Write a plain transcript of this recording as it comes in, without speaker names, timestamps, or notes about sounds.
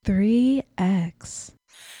3X.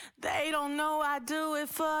 They don't know I do it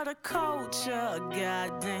for the culture,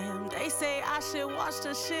 goddamn. They say I should watch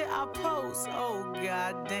the shit I post, oh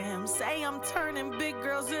goddamn. Say I'm turning big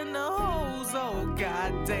girls into hoes, oh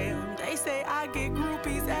goddamn. They say I get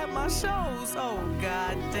groupies at my shows, oh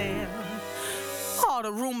goddamn. All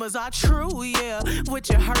the rumors are true, yeah. What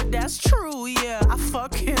you heard, that's true, yeah. I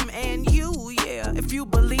fuck him and you, yeah. If you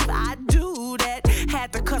believe I do that,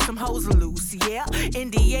 had to cut some hoes loose, yeah.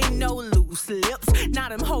 Indy ain't no loose lips. Now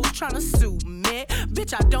them hoes tryna sue me.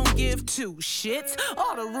 Bitch, I don't give two shits.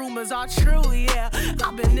 All the rumors are true, yeah.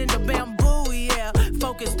 I've been in the bamboo, yeah.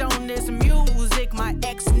 Focused on this music. My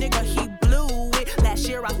ex-nigga, he blew it. Last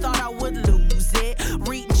year I thought I would lose it.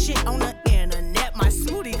 Reading shit on the internet. My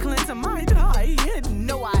smoothie cleanser might die.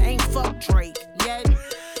 No, I ain't fuck Drake yet.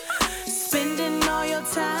 Spending all your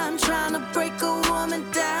time trying to break a woman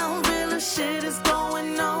down. Real shit is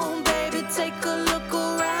going on, baby. Take a look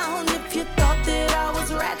around. If you thought that I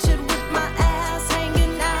was ratchet with my ass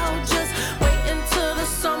hanging out, just wait until the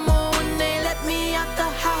summer when they let me out the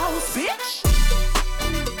house, bitch.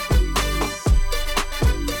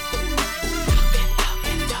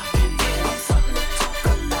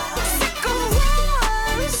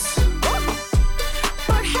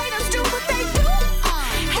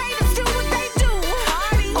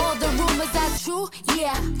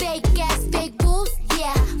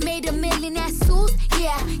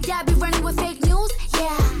 Y'all be running with fake news,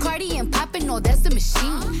 yeah. Cardi and poppin', no, that's the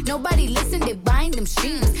machine. Nobody listen, they buying them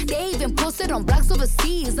streams. They even posted on blogs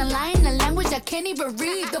overseas and lying a language I can't even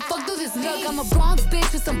read. The fuck does this mean? Look, I'm a Bronx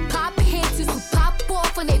bitch with some pop hits. Used to pop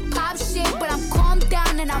off when they pop shit, but I'm calmed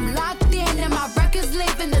down and I'm locked in, and my records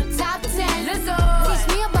live in the top 10. Let's go. Teach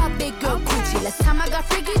me about big girl Gucci. Last time I got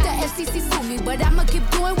freaky, the FCC sued me, but I'ma keep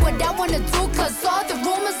doing what I wanna do, cause all the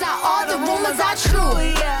rumors are true.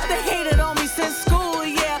 Yeah, they hated on me since school,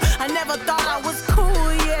 yeah. I never thought I was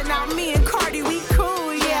cool, yeah. Now me and Cardi, we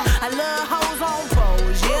cool, yeah. I love hoes on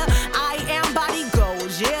pose, yeah. I am body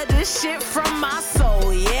goals, yeah. This shit from my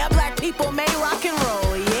soul, yeah. Black people may rock and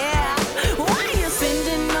roll, yeah. Why you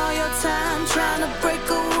spending all your time trying to break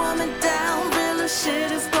a woman down? Real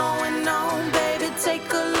shit is going on, baby.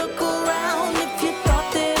 Take a look around. If you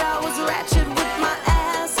thought that I was ratchet with my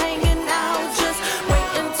ass hanging out, just wait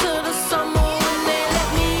until the summer when they let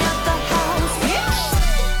me out the house, bitch.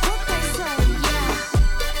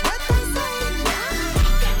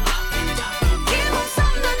 Give them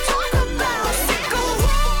something to talk about. Sick of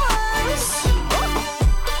wars,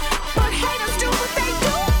 but haters do what they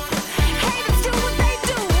do. Haters do what they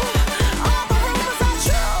do. All the rumors are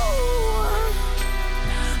true.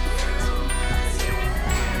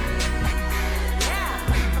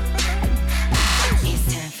 It's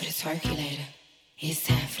time for the circulator. It's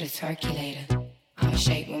time for the circulator. I'ma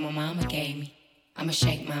shake what my mama gave me. I'ma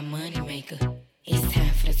shake my money maker. It's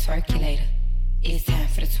time for the circulator. It's time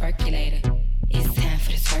for the circulator. It's time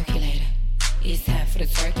for the circulator. It's time for the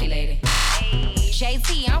circulator.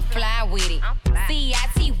 JT, I'm fly with it.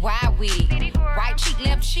 CITY with it. Right cheek,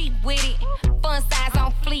 left cheek with it. Fun size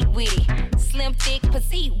on fleet with it. Slim, thick,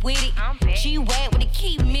 petite with it. G-Wag with the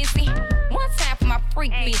key missing. One time for my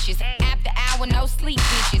freak bitches. After hour, no sleep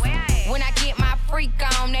bitches. When I get my freak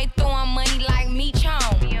on, they throwing money like me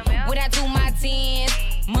chong. When I do my dance,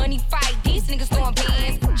 money fight, these niggas throwing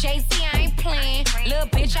bands. Jay-Z, I ain't playing. Little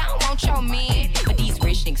bitch, I don't want your man. But these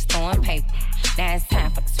rich niggas throwing paper. Now it's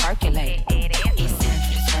time for the circulator. It's time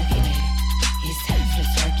for the circulator. It's time for the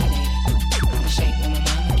circulator. I'ma shake what my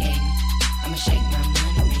mama gave me. I'ma shake my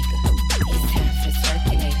money maker. It's time for the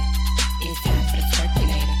circulator. It's time for the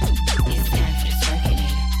circulator. It's time for the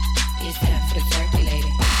circulator. It's time for the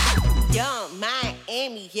circulator. Young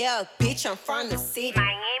Miami, yeah, bitch, I'm from the city.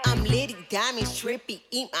 I'm litty, diamonds, trippy,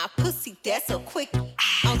 eat my pussy, that's a quickie.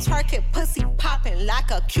 I'm twerking, pussy popping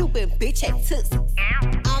like a Cuban bitch at Tootsie.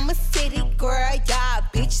 I'm a city girl, y'all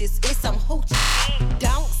bitches, it's some hoochie.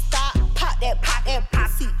 Don't stop, pop that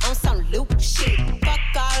pussy on some loop shit. Fuck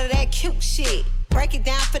all of that cute shit, break it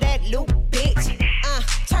down for that loop, bitch.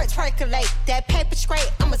 Twerkulate, that paper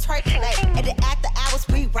straight, I'ma twerkulate. At the after hours,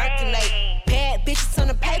 we working late. Bad bitches on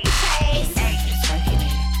the paper chase. It's time for the circulator.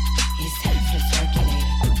 It's time for the circulator.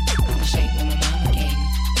 I'ma shake what my mama gave me.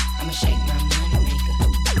 I'ma shake my money maker.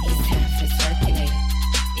 It's time for the circulator.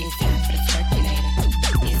 It's time for the circulator.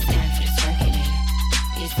 It's time for the circulator.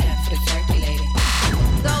 It's time for the circulator.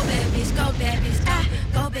 Go bad bitch, go bad bitch,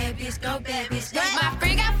 go bad bitch, go bad bitch. My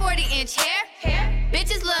friend got 40-inch hair.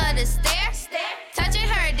 Bitches love to stare. Touching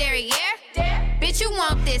her derriere. Bitch, you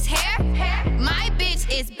want this hair? My bitch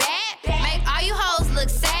is bad. Make all you hoes look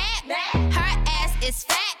sad. Her ass is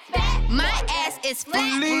fat. My ass is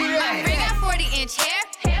flat. My friend got 40-inch hair.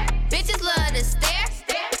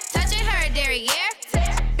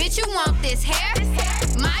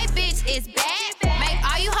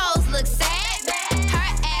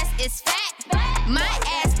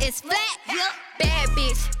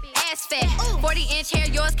 fat. 40-inch hair,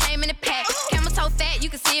 yours came in a pack. Camel toe fat, you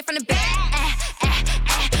can see it from the back.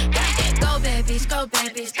 Go bad bitch, go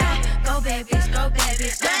bad bitch, go. Go bad bitch, go bad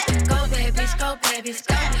bitch, go. Go bad bitch, go bad bitch,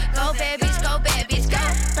 go. Go bad bitch, go bad bitch, go.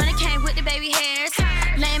 Thought came with the baby hairs.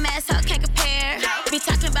 Lame ass hoe can't compare. Be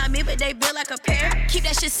talking about me, but they build like a pair. Keep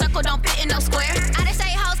that shit circle, don't fit in no square. I just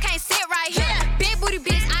say hoes can't sit right here. Big booty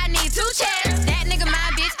bitch, I need 2 chairs. That nigga my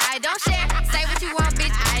bitch, I don't share. Say what you want,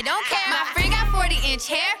 bitch, I don't care. My friend got 40-inch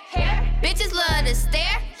hair. Bitches love to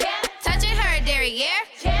stare. Touching her derriere.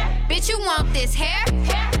 Bitch, you want this hair?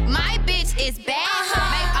 My bitch is bad.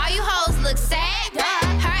 Make all you hoes look sad.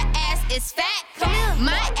 Her ass is fat.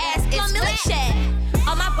 My ass is flat.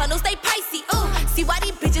 All my bundles, they pricey. Ooh, see why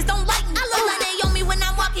these bitches don't like me. I look like they on me when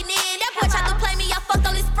I'm walking in. That boy tried to play me, I fucked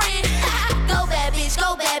all his friends. Go bad bitch,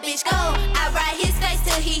 go bad bitch, go. I ride his face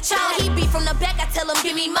till he choke. He beat from the back, I tell him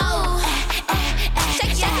give me more.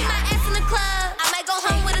 Shaking my ass in the club. I might go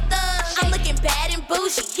home with a thug. I'm looking bad and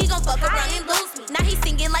bougie. He gon' fuck around and lose me. Now he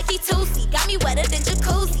singing like he Tootsie. Got me wetter than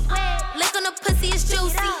jacuzzi. Lick on the pussy is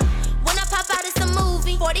juicy. When I pop out, it's a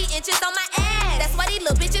movie. 40 inches on my ass. That's why these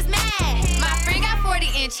little bitches mad. My friend got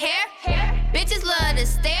 40-inch hair. Bitches love to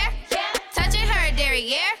stare. Touching her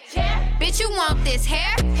derriere. Bitch, you want this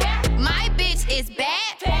hair? My bitch is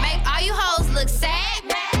bad. Make all you hoes look sad.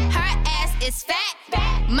 Her ass is fat.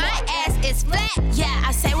 My ass is flat. Yeah,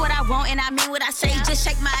 I say what I want and I mean what I say. Just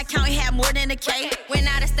shake my account, it had more than a K. Went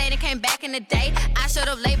out of state and came back in the day. I showed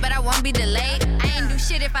up late, but I won't be delayed. I ain't do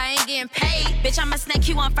shit if I ain't getting paid. Bitch, I'm a snake,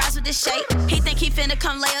 he want fries with this shake. He think he finna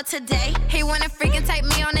come lay up today. He wanna freaking take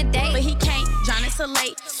me on a date, but he can't. John is so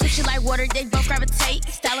late. Switch it like water, they both gravitate.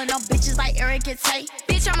 Styling on bitches like Eric and Tate.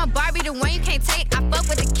 Bitch, I'm a Barbie, the one you can't take. I fuck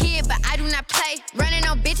with a kid, but I do not play. Running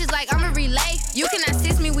on bitches like I'm a relay. You can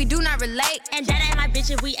assist me, we do not relate. And that ain't my bitch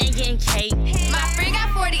if we ain't getting cake. My friend got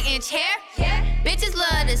 40-inch hair. Bitches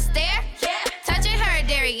love to stare. Touching her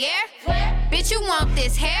derriere. Bitch, you want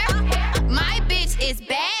this hair? My bitch is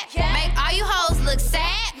bad. Make all you hoes look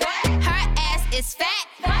sad. Her ass is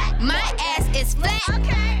fat. My ass is flat.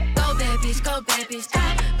 Go bad bitch, go bad bitch, go.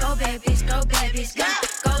 Go bad bitch, go bad bitch, go.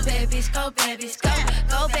 Go bad bitch, go bad bitch, go.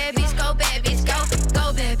 Go bad bitch, go bad bitch, go.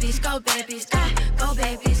 Go bad bitch, go bad bitch, go. Go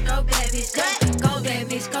bad bitch, go bad bitch, go. Go bad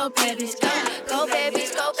bitch, go bad bitch, go. Go bad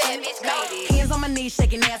bitch, go bad bitch, go. Hands on my knees,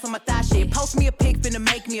 shaking ass on my thigh shit. Post me a pic, finna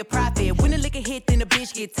make me a profit. When the liquor hit, then the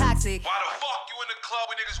bitch get toxic. Why the fuck you in the club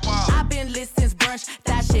when niggas wild? I've been lit since brunch,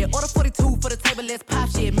 that shit. Order 42 for the table, let's pop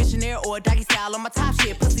shit. Missionaire or doggy style on my top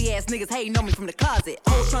shit. Pussy ass niggas hating on me from the closet.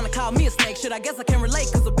 Hoes trying to call me a snake, shit, I guess I can relate.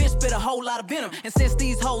 Cause a bitch spit a whole lot of venom. And since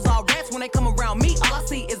these hoes all rats, when they come around me, all I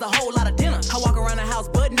see is a whole lot of dinner. I walk around the house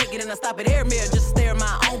butt naked and I stop at air mirror just to stare at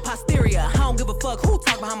my own posterior. I don't give a fuck who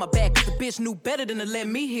talk behind my back, cause the bitch knew better than to let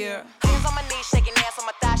me hear. Hands on my knees, shaking ass on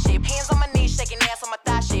my thigh shit. Hands on my knees, shaking ass on my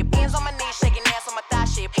thigh shit. Hands on my knees, shaking ass on my thigh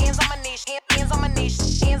shit. Hands on my knees, hands on my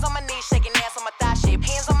knees, hands on my knees, shaking ass on my thigh shit.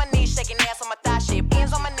 Hands on my knees, shaking ass on my thigh shit.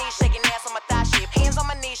 Hands on my knees, shaking ass on my thigh shit. Hands on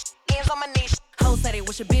my knees, hands on my knees. Hoes said they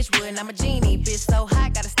wish a bitch would, and I'm a genie. Bitch so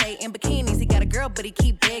hot, gotta stay in bikinis. He got a girl, but he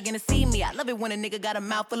keep begging to see me. I love it when a nigga got a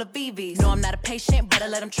mouth full of BVs. No, I'm not a patient, but I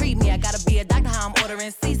let him treat me. I gotta be a doctor, how I'm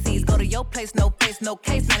ordering CCs. Go to your place, no face, no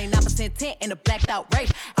case. 99% tint in a blacked out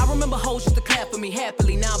race. I remember hoes used to clap for me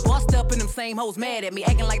happily. Now I'm bossed up and them same hoes mad at me.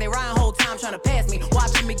 Acting like they riding whole time trying to pass me.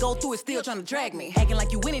 Watching me go through it, still trying to drag me. Acting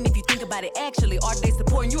like you winning if you think about it actually. Are they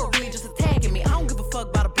supporting you or really just attacking me? I don't give a fuck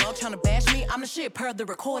about a blog trying to bash me. I'm the shit per the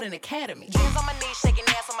Recording Academy. Hands on my knees, shaking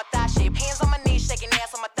ass on my thigh shit. Hands on my knees, shaking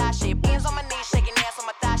ass on my thigh shit. Hands on my knees, shaking ass on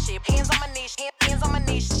my thigh shit. Hands on my knees, hands on my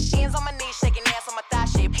knees, hands on my knees, shaking ass on my thigh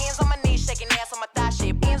shit. Hands on my knees, shaking ass on my thigh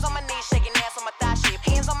shit. Hands on my knees, shaking ass on my thigh shit.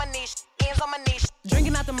 Hands on my knees, hands on my knees.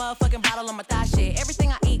 Drinking out the motherfucking bottle on my thigh shit.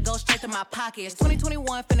 Everything I eat goes straight to my pockets.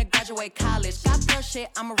 2021, finna graduate college. Got girl shit,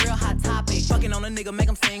 I'm a real hot topic. Fucking on a nigga, make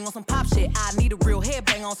him sing on some pop shit. I need a real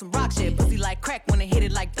headbang on some rock shit. Pussy like crack when it hit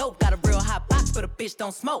it like dope. Got a real hot box, but a bitch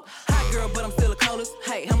don't smoke. Hot girl, but I'm still the coldest.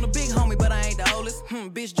 Hey, I'm the big homie, but I ain't the oldest.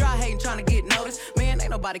 Bitch dry hating, trying to get noticed. Man,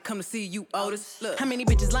 ain't nobody come to see you, Otis. Look, how many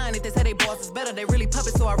bitches lying if they say they boss is better? They really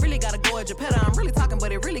puppets, so I really gotta go at your petter. I'm really talking,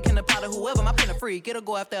 but it really can apply to whoever. My pen a freak, it'll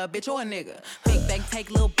go after a bitch or a nigga. Big bang, take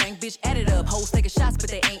little bang, bitch, add it up. Hoes taking shots, but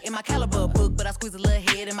they ain't in my caliber book. But I squeeze a little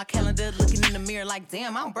head in my calendar, looking in the mirror like,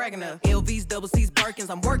 damn, I'm bragging up. LVs, double C's, Birkins,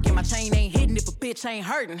 I'm working. My chain ain't hitting if a bitch ain't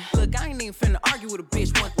hurting. Look, I ain't even finna argue with a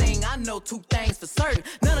bitch. One thing I know, two things for certain.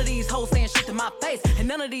 None of these hoes saying shit to my face, and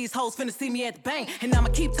none of these hoes finna see me at the bank. And I'ma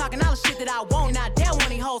keep talking all the shit that I want. Now damn one of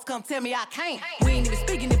these hoes come tell me I can't. We ain't even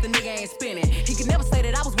speaking if the nigga ain't spinning. He could never say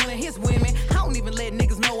that I was one of his women. I don't even let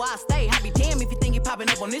niggas know I stay. I be damn if you think you popping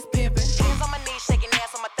up on this pimpin'. Hands on my knees, shaking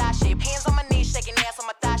ass on my thigh shit. Hands on my knees, shaking ass on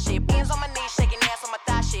my thigh shit. Hands on my knees, shaking ass on my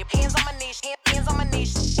thigh shit. Hands on my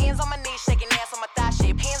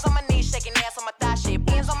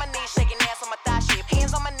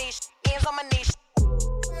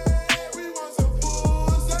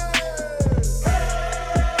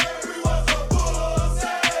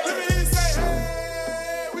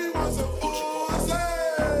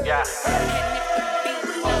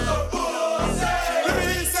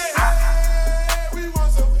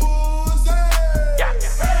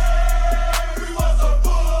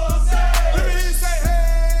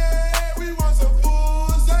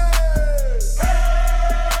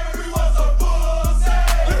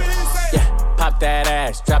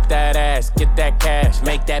that cash,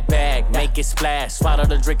 make that bag, make it splash. Swallow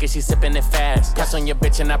the drink and she sipping it fast. Press on your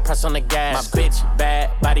bitch and I press on the gas. My bitch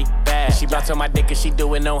bad, body bad. She bounce on my dick and she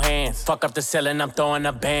do it no hands. Fuck up the ceiling, I'm throwing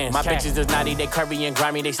up bands. My bitches is naughty, they curvy and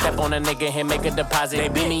grimy. They step on a nigga and make a deposit. They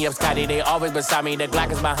beat me up, Scotty, they always beside me. The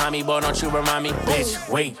Glock is behind me, boy, don't you remind me. Bitch,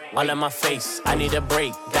 wait, all in my face. I need a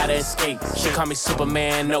break, gotta escape. She call me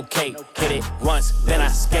Superman, no cape. Hit it once, then I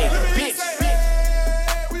skate. Bitch.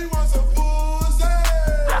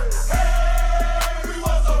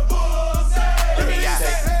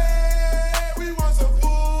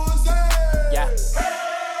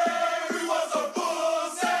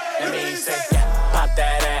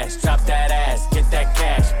 Drop that ass, get that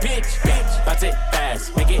cash, bitch. Bounce it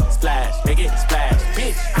fast, make it splash,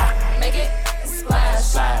 bitch. Make it splash,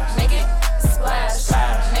 splash, make it splash,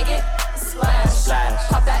 splash, make it splash, splash.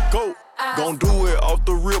 Pop that. Go. Gon' do it off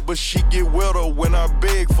the rip, but she get wetter when I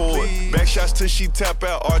beg for it. Back shots till she tap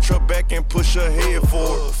out, arch her back and push her head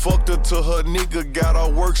forward. Fucked her till her nigga got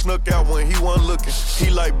her work snuck out when he wasn't looking.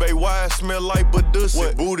 He like, babe, why I smell like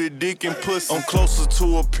Badussy? Booty, dick, and pussy. I'm closer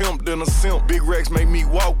to a pimp than a simp. Big racks make me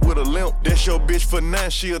walk with a limp. That's your bitch for 9,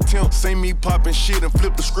 she a temp. See me poppin' shit and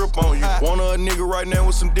flip the script on you. Want a nigga right now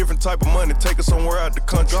with some different type of money. Take her somewhere out the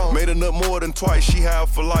country. Made her nut more than twice, she high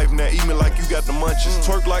for life. Now eat me like you got the munchies.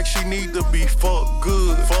 Twerk like she need to be fucked.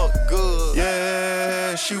 Fuck good.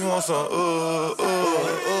 Yeah, she wants some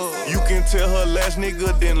You can tell her last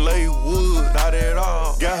nigga didn't lay wood, not at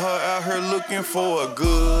all. Got her out here looking for a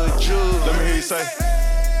good judge. Let me hear you say.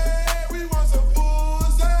 We want some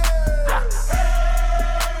pussy.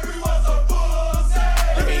 We want some pussy.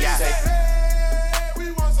 Let me hear you say.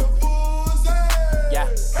 We want some pussy. Yeah.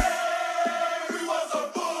 We want some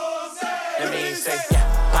pussy. Let me hear you say.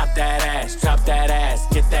 Pop that ass, drop that ass,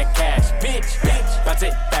 get that cash, bitch. Bounce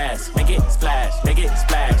it fast, make it splash, bitch.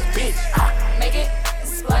 Make it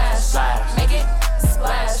splash, splash, make it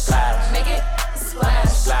splash, splash, make it splash,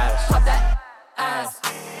 splash. Pop that ass,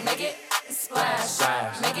 make it splash,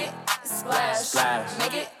 splash, make it splash, splash,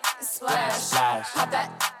 make it splash, splash. Pop that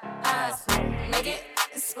ass, make it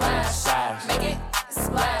splash, splash, make it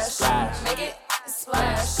splash, splash, make it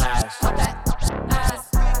splash, splash. Pop that ass.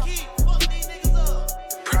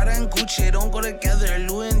 Prada and Gucci don't go together.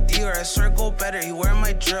 Louis and Dior, I swear go better. He wear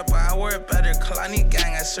my drip, but I wear it better. Kalani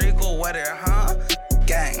gang, I swear you go wetter, huh?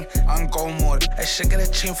 Gang, on go mode. I should get a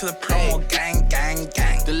chain for the promo. Gang, gang,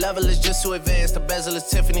 gang. The level is just too advanced. The bezel is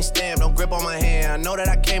Tiffany stamp. Don't grip on my hand. I know that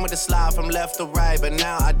I came with the slide from left to right, but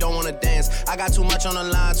now I don't wanna dance. I got too much on the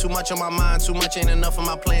line, too much on my mind, too much ain't enough of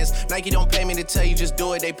my plans. Nike don't pay me to tell you just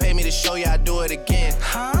do it. They pay me to show you I do it again.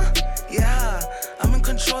 Huh? Yeah, I'm in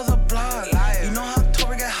control of the block. You know how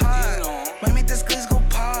October get hot. Might make this glaze go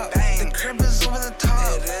pop. Bang. The crib is over the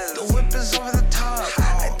top. The whip is over the top.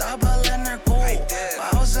 I thought about letting her go,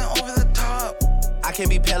 but I wasn't over the top. I can't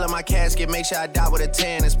be pale in my casket, make sure I die with a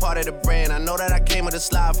 10. It's part of the brand. I know that I came with a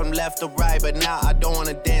slide from left to right, but now I don't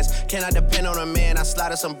wanna dance. Can I depend on a man? I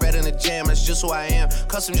slide some bread in the jam, that's just who I am.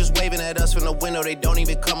 Custom just waving at us from the window, they don't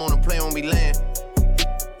even come on the plane when we land.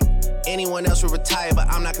 Anyone else would retire, but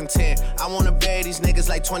I'm not content. I wanna bury these niggas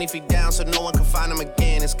like 20 feet down so no one can find them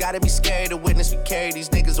again. It's gotta be scary to witness me carry these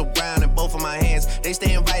niggas around in both of my hands. They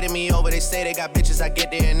stay inviting me over, they say they got bitches, I get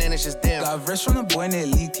there and then it's just them. Got a verse from the boy and it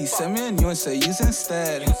leaked. He sent me a new and said use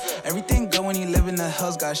instead. Everything good when you live in the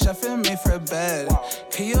hills. Got a chef and made for a bed.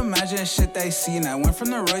 Can you imagine shit that I seen? I went from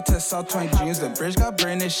the Roy to South 20 Dreams. The bridge got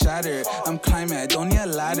burned and shattered. I'm climbing, I don't need a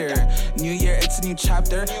ladder. New year, it's a new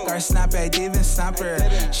chapter. Got her snap it, I didn't even snap her.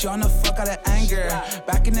 She on the fuck out of anger.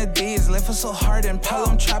 Back in the days, life was so hard and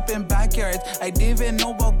Pelham trapping backyards. I didn't even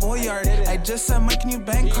know about Goyard. I just sent Mike new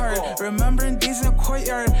bank card. Remembering days in the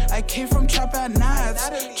courtyard. I came from trap at Nats.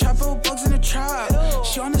 Trap with bugs in the trap.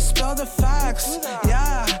 She wanna spell the facts.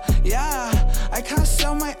 Yeah. I can't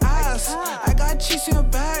sell my ass. I got cheese in a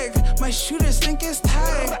bag. My shooters think it's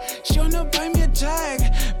tag. She wanna buy me a jag.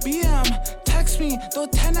 BM, text me. Throw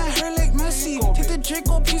 10 at her like Messi. Take the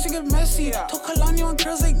Draco piece and get messy. Took Kalani on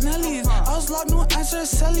girls like Nelly's. I was locked, no answer to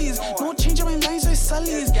Sally's. No change in my lines or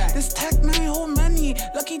Sully's. This tech 9 whole many.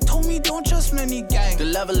 Lucky told me don't trust many, gang. The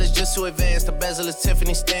level is just too advanced. The bezel is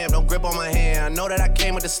Tiffany stamp. Don't grip on my hand. I know that I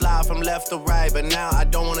came with the slide from left to right, but now I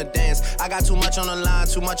don't wanna dance. I got too much on the line,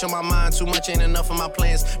 too much on my mind, too much ain't enough of my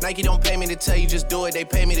plans. Nike don't pay me to tell you just do it. They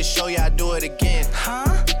pay me to show you I do it again.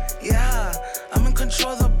 Huh? Yeah, I'm in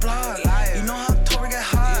control of the block. You know how October get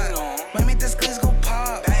hot. Might make this glaze go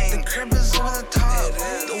pop. The crib is over the top.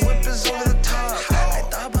 The whip is over the top. I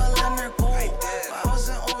thought about letting her go, but I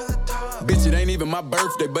wasn't over the top. Bitch, it ain't even even my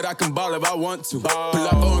birthday, but I can ball if I want to. Pull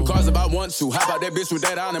up on cars if I want to. How about that bitch with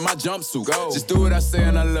that on in my jumpsuit? Go. Just do what I say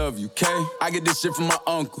and I love you, okay? I get this shit from my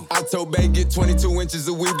uncle. I told Bay get 22 inches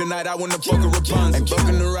of weave tonight. I wanna fuck a Rapunzel. Ain't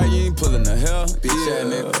fucking the right, you ain't pulling the hell. Bitch ass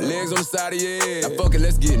nigga. Legs on the side of your head. Now fuck it,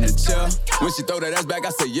 let's get in the chair. When she throw that ass back, I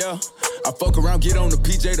say yeah. I fuck around, get on the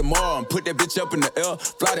PJ tomorrow and put that bitch up in the L.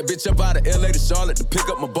 Fly that bitch up out of LA to Charlotte to pick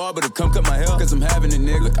up my barber to come cut my hair. Cause I'm having it,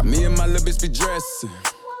 nigga. Look, me and my little bitch be dressing.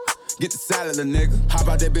 Get the salad, little nigga. Hop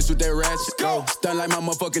out that bitch with that ratchet. Go. Stun like my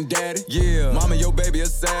motherfucking daddy. Yeah. Mama, your baby a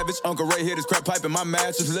savage. Uncle Ray hit his crack pipe in my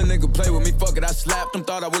mattress. Little nigga play with me, fuck it, I slapped him.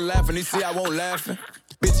 Thought I was laughing, he see I won't laughing.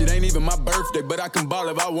 Bitch, it ain't even my birthday, but I can ball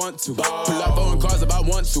if I want to. Pull up on cars if I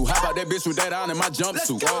want to. How about that bitch with that on in my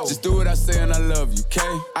jumpsuit? Just do what I say and I love you,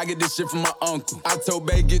 okay? I get this shit from my uncle. I told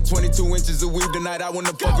Bay get 22 inches of weave tonight. I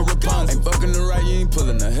wanna fuck a Rapunzel. Ain't fucking the right, you ain't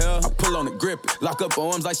pulling the hell. I pull on it, grip it. Lock up her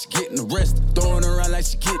arms like she getting arrested. Throwing her around like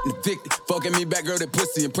she getting evicted. Fucking me back, girl, that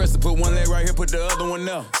pussy impressive. Put one leg right here, put the other one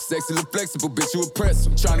up. Sexy, look flexible, bitch, you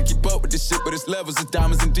impressive. Trying to keep up with this shit, but it's levels. It's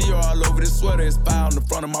diamonds and Dior all over this sweater. It's fire on the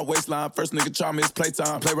front of my waistline. First nigga try me, it's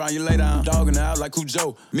playtime. Play around, you lay down. Dogging out like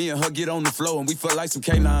Cujo. Me and her get on the floor and we feel like some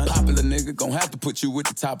K9. Popular nigga, gon' have to put you at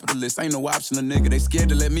the top of the list. Ain't no option, a nigga. They scared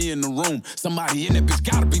to let me in the room. Somebody in that bitch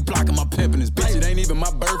gotta be blocking my pimpin'. This bitch, it ain't even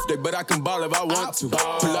my birthday, but I can ball if I want to.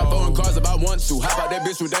 Pull up on cars if I want to. How about that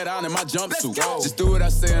bitch with that on in my jumpsuit? Just do what I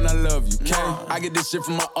say and I love you, okay? I get this shit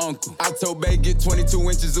from my uncle. I told Bay get 22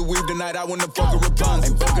 inches of weave tonight. I wanna fuck a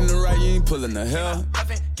Rapunzel. Ain't fucking the right, you ain't pulling the hell.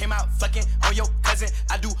 Came out fucking on your cousin.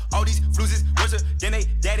 I do all these fluses worse than they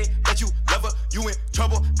daddy. Bet you love her, you in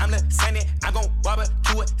trouble. I'm listening. I'm gon'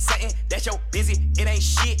 barbecue it, something that's your busy. It ain't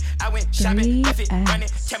shit. I went shopping, left it running.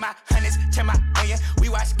 Check my honeys, check my onion. We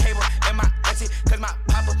watch cable and my auntie, cause my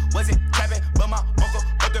papa wasn't trapping, but my uncle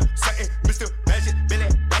up the something. Mr. Magic, Billy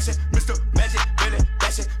Bashing. Mr. Magic, Billy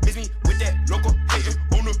Bashing. Miss me with that local hating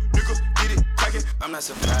on the nigga, get it cracking. I'm not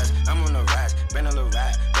surprised, I'm on the rise. Been a little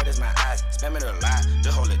ride, red is my eyes. Spam it a lot,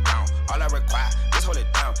 just hold it down. All I require, just hold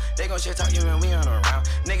it down. They gon' shit talk you when we on around.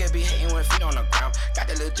 Niggas be hating with feet on the ground. Got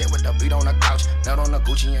the little jet with the beat on the couch. Nut on the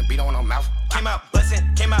Gucci and beat on the mouth. Came out buzzing,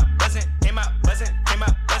 came out buzzing, came out buzzing, came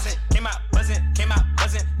out buzzing, came out buzzing, came out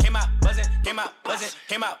buzzing, came out buzzing, came out buzzing,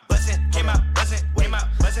 came out buzzing, came out buzzing, came out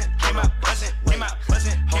buzzing, came out buzzing, came out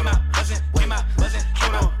buzzing, came out buzzing, came out buzzing,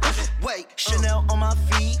 came out buzzing. Wait, Chanel on my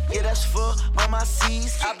feet, yeah that's for all my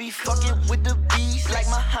C's. I be fucking with the bees like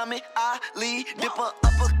Muhammad Ali. Dip her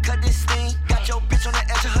uppercut this thing. Got your bitch on the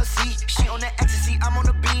edge of her seat. She on the ecstasy, I'm on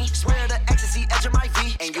the beat. Swear the ecstasy, edge of my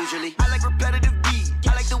V. And usually I like repetitive beat.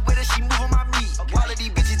 I like the way that she move on my meat. All of these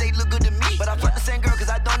bitches, they look good to me. But I fuck the same girl cause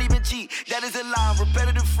I don't even cheat. That is a lie, I'm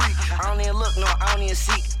repetitive freak. I don't even look, no, I don't even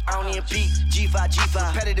seek. I don't even peek. G5,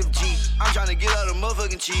 repetitive G. I'm trying to get out of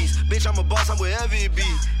motherfucking cheese. Bitch, I'm a boss, I'm wherever it be.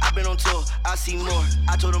 I've been on tour, I see more.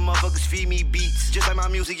 I told them motherfuckers feed me beats. Just like my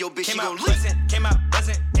music, yo bitch, she gon' leak. Came out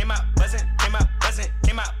buzzing, came out buzzing, came out buzzing,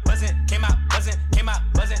 came out buzzing, came out buzzing, came out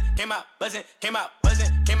buzzing, came out buzzing, came out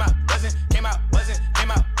buzzing, came out buzzing, came out buzzing, came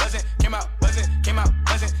out buzzing, came out buzzing, came out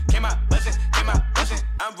buzzing, came out buzzing, came out buzzing.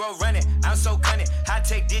 I'm road running, I'm so cunning. High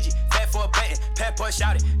tech digit, fat for a button, passport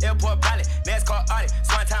shouted, airport pilot, NASCAR audit,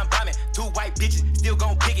 swan time bombing. 2 white bitches, still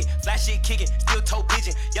gon' pick it, fly shit kicking, still toe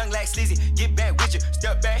pigeon. Young like sleazy, get back with you.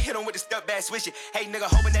 Step back, hit him with the step back switch it. Hey nigga,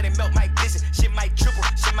 hoping that it melt might glisten. Shit might triple,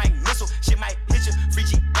 shit might missile, shit might hit you. Free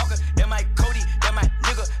G Walker, that might Cody, that might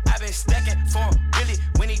nigga. I been stacking for him, really.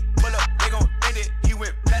 When he pull up, they gon' think that he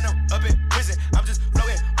went platinum up in prison. I'm just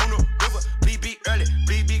floating on the river. Bleed be early,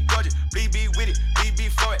 bleed be gorgeous, bleed be with it, bleed be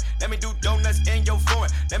for it. Let me do donuts in your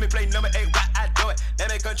foreign. Let me play number 8 while I do it.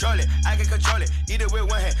 Let me control it, I can control it. Either with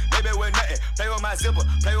one hand, maybe with nothing. Play with my zipper,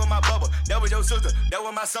 play with my bubble. That was your sister, that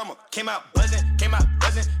was my summer. Came out buzzing, came out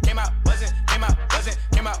buzzing, came out buzzing, came out buzzing,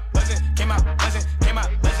 came out buzzing, came out buzzing, came out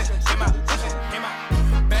buzzing, came out buzzing, came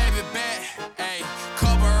out. Baby bet, ayy,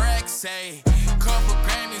 couple racks, ayy, couple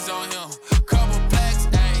Grammys on him, couple plaques,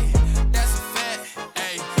 ayy, that's a fact,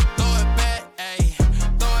 ayy, throw it back, ayy,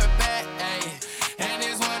 throw it back, ayy, and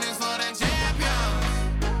this one is for the champion.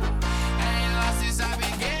 I ain't lost since I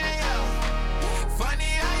began, yo. Funny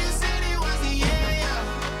how you said it was the year, yo.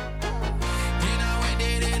 Then I went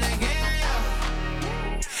did it again, yo.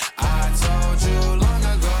 I told you long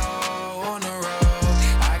ago on the road,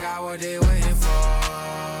 I got what they waiting for.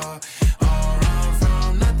 Don't run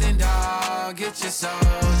from nothing, dog. Get your soul,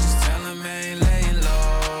 just tell them ain't laying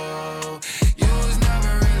low. You was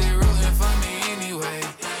never really rooting for me anyway.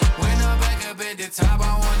 When I'm back up at the top,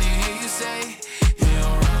 I wanna hear you say, you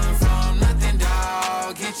don't run from nothing,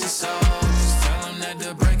 dog. Get your soul, just tell them that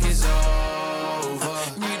the break is over.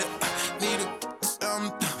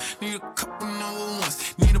 Need a couple number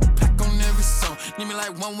ones. Need a pack on every song. me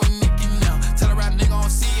like one with Nicky now. Tell a rap nigga I don't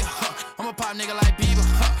see ya, I'm a pop nigga like Bieber,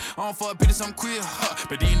 I don't fuck bitches, I'm queer,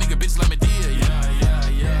 but these nigga bitches let me deal,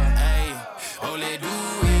 yeah. Ayy, oh, let do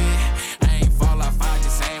it. I ain't fall off, I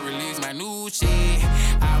just ain't release my new shit.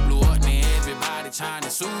 I blew up, now everybody tryna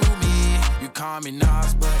sue me. You call me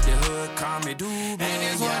Nas, but the hood call me Doobie. And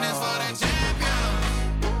this one is for the champion.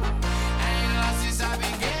 I ain't lost since I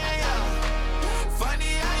began, yo.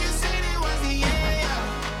 Funny how you said it was the end, yo.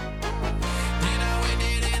 Then I went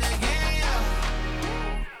in it again, yo.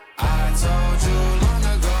 I told you long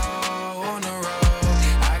ago on the road,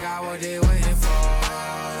 I got what they waiting for.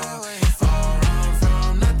 All run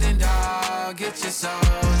from nothing, dog. Get your soul,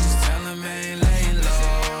 just tell them ain't laying low.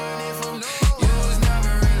 You was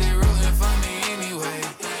never really rooting for me anyway.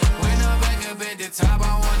 When I'm back up at the top,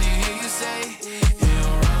 I wanna hear you say, you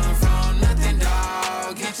don't run from nothing,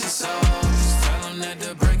 dog. Get your soul, just tell them that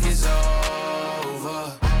the break is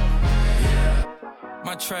over.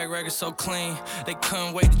 My track record so clean, they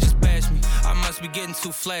couldn't wait to just bash me. I must be getting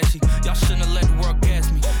too flashy. Y'all shouldn't have let the world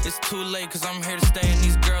gas me. It's too late cause I'm here to stay and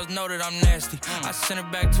these girls know that I'm nasty. I sent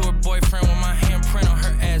her back to her boyfriend with my handprint on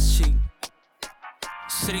her ass cheek.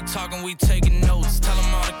 City talking, we taking notes. Tell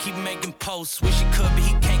him all to keep making posts. Wish he could, but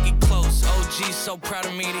he can't get close. OG so proud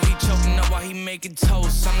of me that he choking up while he making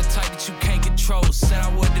toast. I'm the type that you can't control. Said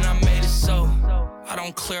I would, then I made it so. I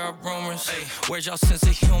don't clear up rumors. Where's y'all sense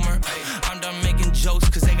of humor? I'm done making jokes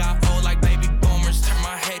cause they got old like baby boomers. Turn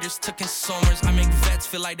my haters to consumers. I make vets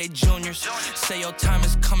feel like they juniors. Say your time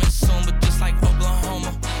is coming soon, but just like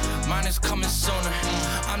Oklahoma, mine is coming sooner.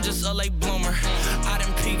 I'm just a late bloomer. I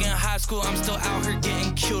didn't peak in high school, I'm still out here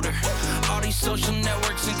getting cuter. All these social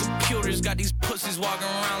networks and computers got these pussies walking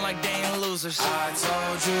around like they ain't losers. I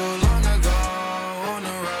told you long ago on the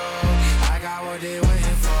road, I got what they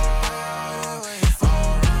waiting for.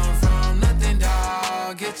 All run from nothing,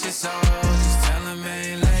 dog. Get your soul, just tell them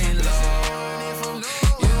ain't laying low.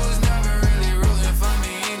 You was never really rooting for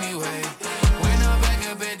me anyway. When I'm back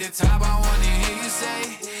up at the top, I wanna hear you say,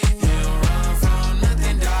 you don't run from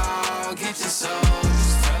nothing, dog. Get your soul,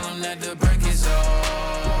 just tell them that the break is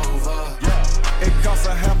over. It costs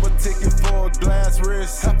a half a ticket for a glass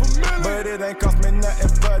wrist. But it ain't cost me nothing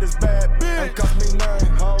for this bad bitch. Ain't cost me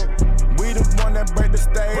nothing, ho. We the one that break the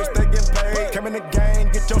stage, they get paid. Come in the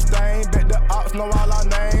game, get your stain. Bet the ops know all our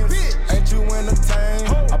names. Ain't you entertained?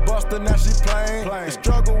 I busted, now she plain. The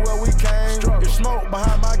struggle where we came. Get smoke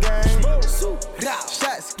behind my game.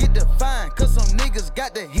 Shots get defined, cause some niggas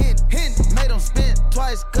got the hint. Made them spin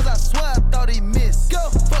twice, cause I swear I thought he missed. Go,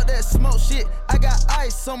 fuck that smoke shit, I got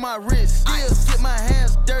ice on my wrist. Still get my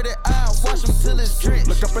hands dirty, I'll wash them till it's drenched.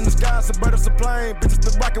 Look up in the sky, some bird, it's a plane. Bitches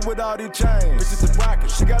been rockin' with all these chains. Bitches is rockin',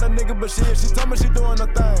 she got a nigga, but she told me she doing her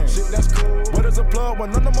thing. Shit, that's cool. What is a plug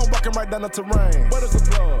when none of them walking right down the terrain? What is a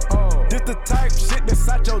plug? Oh, this the type shit that's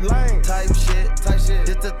out your lane. Type shit.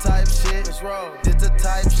 This the type shit. This the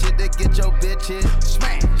type shit that get your bitch hit.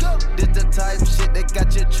 Smack. This the type shit that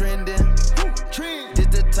got you trending. This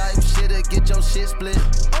the type shit that get your shit split.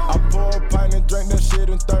 I pour a pint and drink that shit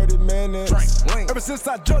in 30 minutes. Ever since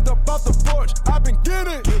I jumped up off the porch, I've been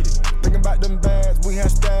getting thinking about them bags we had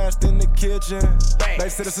stashed in the kitchen. They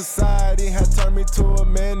said the society had turned me to a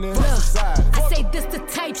menace. I say this the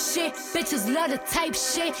type shit, bitches love the type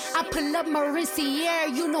shit. I pull up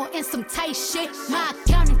Mauricio, you know, in some tight shit. My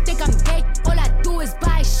accountant think I'm gay, all I do is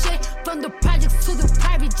buy shit. From the projects to the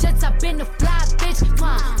private jets, I've been a fly bitch.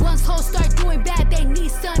 Once hoes start doing bad, they need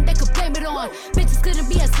something they could blame it on. Bitches couldn't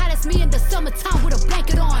be as hot as me in the summertime with a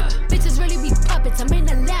blanket on. Bitches really be puppets, I'm in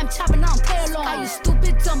the lamb chopping on pale on. Are you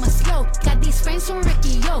stupid, dumb or slow? Got these frames from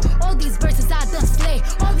Ricky, yo. All these verses I done slay,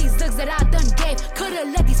 all these looks that I done gave. Could've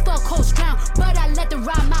let these fuck hoes drown, but I let them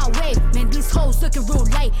ride my way. Man, these hoes looking real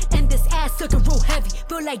light, and this ass looking real heavy.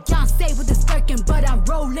 Feel like Beyonce with this Birkin, but I'm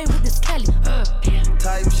rolling with this Kelly.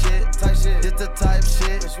 Type shit. This the type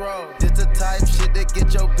shit. This the type shit that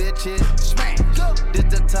get your bitch hit. Smack. This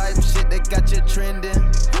the type shit that got you trending.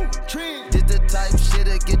 This the type shit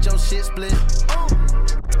that get your shit split.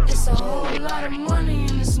 It's a whole lot of money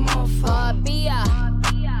in this motherfucker.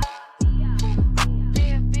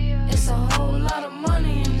 It's a whole lot of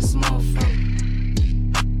money in this motherfucker.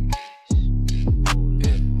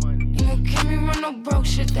 Ain't gon' kill me run no broke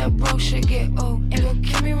shit, that broke shit get old. Ain't gon'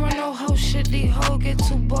 kill me run no hoe shit, these hoes get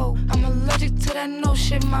too bold. I'm allergic to that no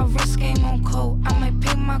shit, my wrist game on cold. I might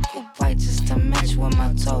paint my coupe white just to match with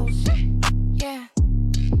my toes. Yeah,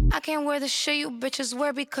 I can't wear the shit you bitches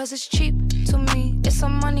wear because it's cheap to me. It's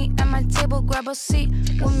some money at my table, grab a seat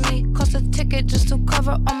with me. Cost a ticket just to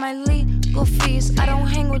cover all my legal fees. I don't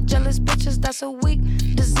hang with jealous bitches, that's a weak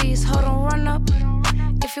disease. Hold on, run up.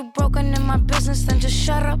 If you broken in my business, then just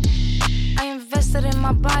shut up. I invest invested in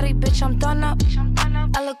my body, bitch, I'm done up.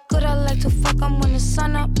 I look good, I like to fuck, I'm when the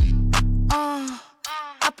sun up.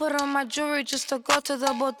 I put on my jewelry just to go to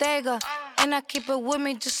the bodega. And I keep it with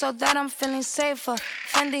me just so that I'm feeling safer.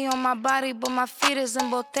 Fendi on my body, but my feet is in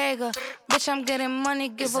Bottega. Bitch, I'm getting money,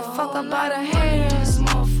 give a fuck about a hater in this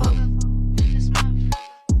motherfucker.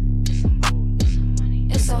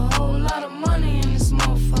 It's a whole lot of money in this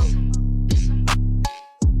motherfucker.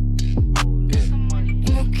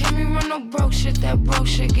 Ain't gon' keep me run no broke shit, that broke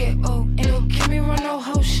shit get old. Ain't gon' keep me run no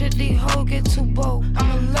hoe shit, these hoes get too bold.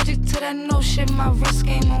 I'm allergic to that no shit, my wrist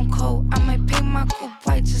game on cold. I might paint my coupe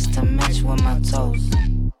white just to match with my toes.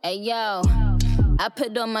 Hey yo, I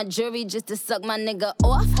put on my jewelry just to suck my nigga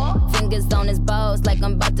off. Fingers on his balls like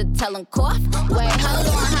I'm about to tell him cough. Wait, hold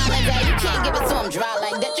on, holiday, you can't give it to him dry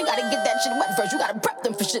like that. You gotta get that shit wet first, you gotta prep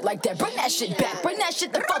them for shit like that. Bring that shit back, bring that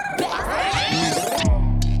shit the fuck back.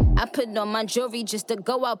 I put on my jewelry just to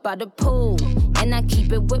go out by the pool. And I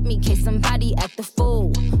keep it with me in case somebody act a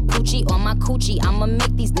fool. Gucci on my coochie, I'ma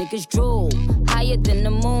make these niggas drool. Higher than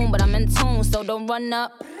the moon, but I'm in tune, so don't run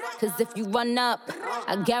up. Cause if you run up,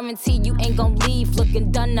 I guarantee you ain't gon' leave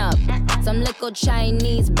looking done up. Some little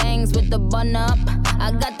Chinese bangs with the bun up.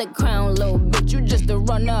 I got the crown, little bitch, you just a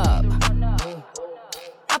run up.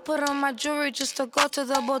 I put on my jewelry just to go to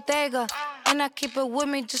the bodega. And I keep it with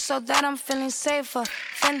me just so that I'm feeling safer.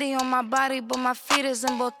 Fendi on my body, but my feet is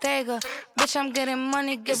in Bottega. Bitch, I'm getting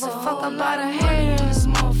money, give a fuck about a hater in this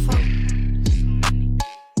motherfucker.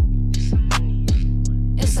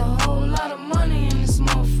 It's a whole lot of money in this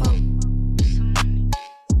motherfucker.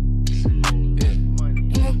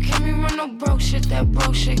 Ain't gon' keep me run no broke shit, that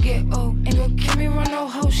broke shit get old. Ain't gon' keep me run no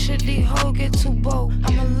hoe shit, these hoes get too bold.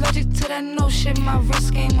 I'm allergic to that no shit, my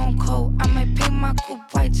wrist game on cold. I might paint my coupe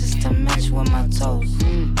white just to match with my toes.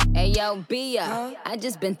 Hey yo, Bia, I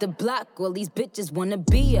just been the block, all these bitches wanna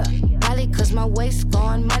be ya. Probably cause my waist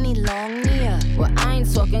gone, money long near. Well, I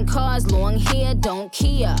ain't talking cars, long hair, don't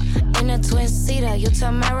care. In a twin seater, you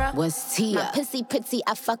Tamara? What's Tia? My pissy pretty,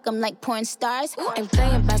 I fuck them like porn stars. Ain't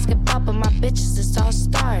playing basketball, but my bitches is all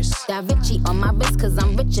stars. Da Vinci on my wrist, cause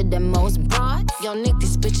I'm richer than most broads. Yo, Nick,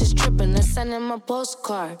 these bitches trippin', and send him a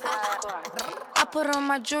postcard. I put on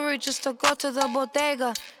my jewelry just to go to the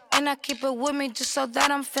bodega. And I keep it with me just so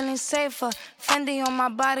that I'm feeling safer. Fendi on my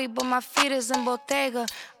body, but my feet is in Bottega.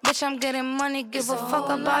 Bitch, I'm getting money, give a fuck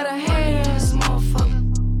about a hater in this motherfucker.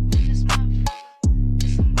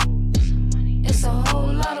 It's a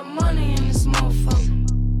whole lot of money in this motherfucker.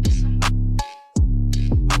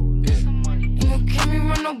 Ain't gon' keep me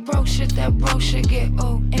run no broke shit, that broke shit get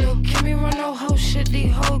old. Ain't gon' keep me run no hoe shit,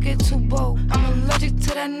 these hoes get too bold. I'm allergic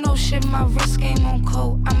to that no shit, my wrist game on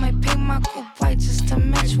cold. I might paint my coupe white just to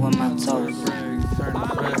match with my toes.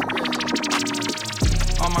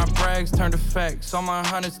 All my brags turn to facts, all my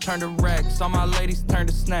hunters turn to racks, all my ladies turn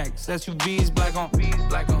to snacks. SUVs black on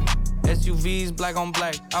SUVs black on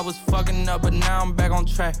black. I was fucking up, but now I'm back on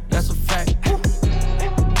track. That's a fact.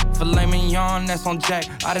 Filet mignon, that's on Jack.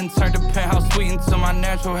 I done turned the penthouse suite into my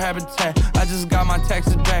natural habitat. I just got my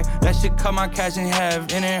taxes back. That shit cut my cash in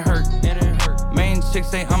half, and it hurt. Main chicks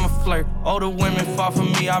say I'm a flirt. Older women fall for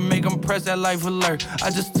me, I make them press that life alert. I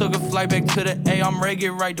just took a flight back to the A, I'm ready to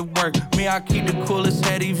get right to work. Me, I keep the coolest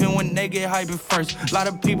head even when they get hype at first. Lot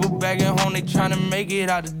of people back at home, they tryna make it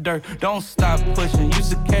out the dirt. Don't stop pushing,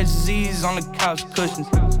 used to catch Z's on the couch cushions.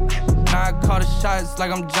 Now I call the shots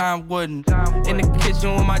like I'm John Wooden. In the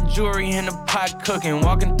kitchen with my jewelry in the pot cooking.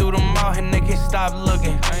 Walking through the mall and they can't stop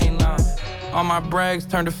looking. I ain't know. All my brags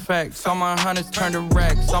turn to facts, all my hunters turn to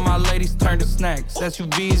racks, all my ladies turn to snacks.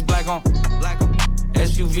 SUVs black on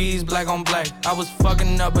SUVs black on black. I was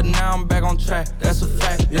fucking up, but now I'm back on track. That's a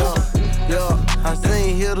fact. Yeah, I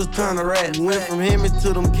seen hitters turn to rats. Went from Hemi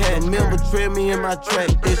to them cats. Remember tread me in my track.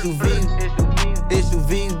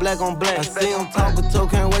 SUVs black on black. I see them talk a toe,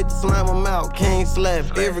 can't wait to slam them out. King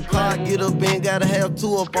slap. Every car I get up in, gotta have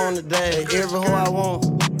two up on the dash. Every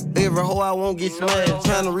hoe I want get smashed.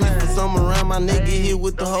 Tryna reach for something around my nigga here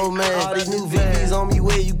with the whole man. All these new VVs on me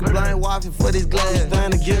where you can blind waffle for this glass.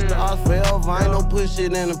 Stand against the odds forever, I ain't no push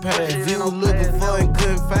shit in the past. If you was looking for and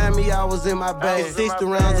couldn't find me, I was in my bag. 60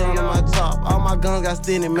 rounds under my top, all my guns got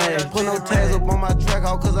standing mad. Put no tags up on my track,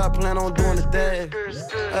 all cause I plan on doing the dash.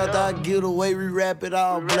 After I get away, re-rap it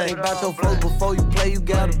all black. About your flow before you play, you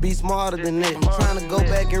gotta be smarter than that. I'm tryna go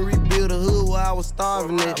back and rebuild a hood where I was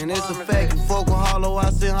starving at. And it's a fact, you fuck with hollow, I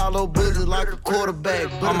send hollow bullets like a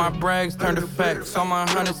quarterback. All my brags turn to facts, all my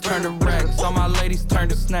hunters turn to racks, all my ladies turn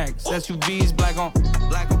to snacks. SUVs black on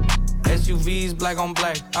SUVs black on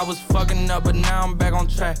black. I was fucking up, but now I'm back on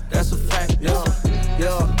track. That's a fact. Yeah,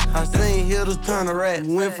 Yeah, I seen hitters turn a rat.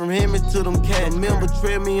 Went from him to them cats. Remember,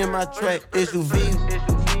 tread me in my track.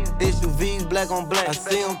 SUVs, black on black. I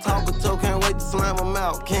see him talk a toe, can't wait to slam him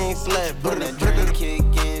out. King slap. When that drink kick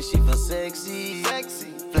in, she feel sexy.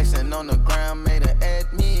 Flexing on the ground, made her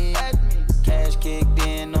at me. Cash kicked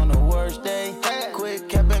in on the worst day. Quick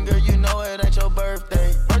capping, girl, you know it ain't your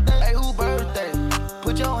birthday. Hey, who birthday?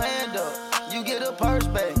 Put your hand up, you get a purse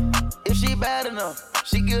back. If she bad enough,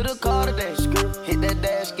 she get a car today. Hit that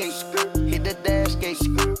dash gate, hit that dash gate,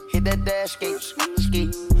 hit that dash gate,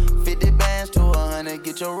 ski. 50 bands to 100,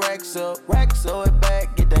 get your racks up. Throw it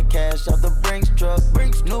back, get that cash off the Brinks truck.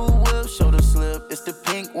 New whip, shoulder slip, it's the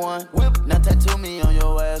pink one. Now tattoo me on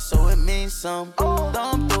your ass, so it means some.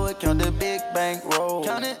 Thumb through it, count the big bank roll.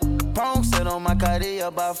 Count it, prong set on my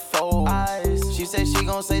Cartier by 4 eyes. She said she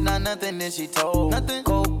gon' say nothing, then she told. Nothing.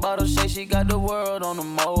 Coke bottle shake, she got the world on the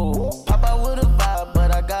mold. Pop out with a vibe,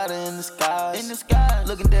 but I got her in the skies.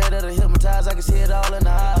 Looking dead at her hypnotized, I can see it all in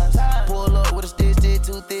the eyes. Pull up with a stick,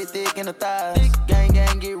 too thick in the thighs.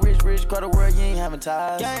 Gang, get rich, quite a world, you ain't having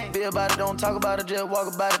ties. Be about it, don't talk about it, just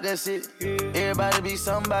walk about it, that's it. Everybody be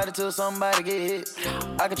somebody till somebody get hit.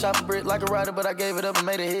 I can chop a brick like a rider, but I gave it up and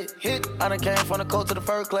made a hit. I done came from the coast to the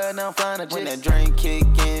first class, now I'm flying a jet. When that drink kick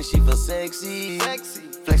in, she feel sexy.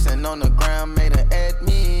 Flexing on the ground, made her at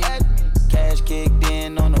me. Cash kicked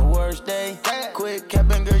in on the worst day. Quick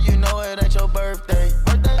capping, girl, you know it ain't your birthday.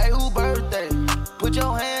 Hey, who birthday? Put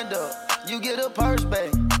your hand up, you get a purse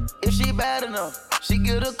back. If she bad enough, she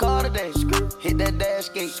get a car today. Hit that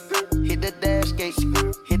dash gate, hit that dash gate,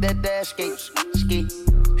 hit that dash gate, ski.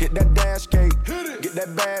 Hit that dash gate, get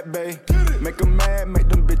that bad bae. Make them mad, make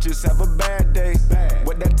them bitches have a bad day.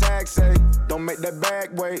 What that tag say? Don't make that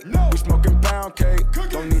bag wait. We smoking pound cake,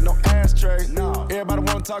 don't need no ashtray. Everybody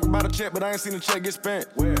wanna talk about a check, but I ain't seen a check get spent.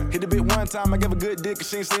 Hit the bit one time, I gave a good dick, and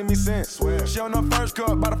she ain't seen me since. She on her first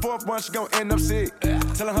cup, by the fourth one, she gon' end up sick.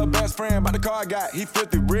 Telling her best friend about the car I got, he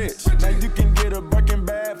filthy rich. Now you can get a Birkin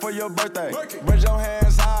bag for your birthday. Raise your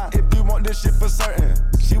hands high if you want this shit for certain.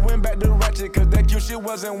 She went back to ratchet, cause that cute shit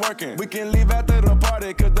wasn't working. We can leave after the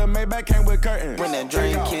party, cause the Maybach came with curtains. When that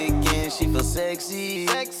drink kick in, she feel sexy.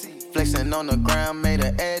 Flexing on the ground, made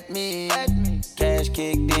her at me. Cash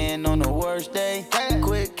kicked in on the worst day.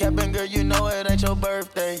 Quick capping, girl, you know it ain't your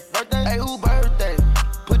birthday. Hey, who birthday?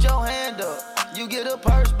 Put your hand up, you get a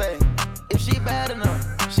purse back. If she bad enough,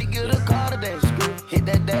 she get a car today. Hit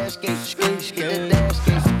that dash gate, hit that dash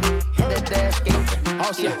gate, hit that dash gate.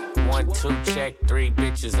 Yeah. 1, 2, check, 3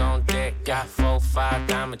 bitches on deck. Got 4, 5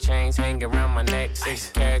 diamond chains hanging around my neck.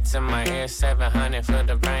 6 carats in my ear, 700 for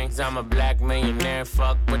the rings. I'm a black millionaire,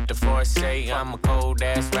 fuck with the foresight. I'm a cold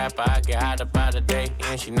ass rapper, I get hot about a day.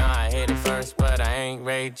 And she know I hit it first, but I ain't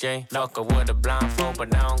Ray J. Fuck her with a blindfold,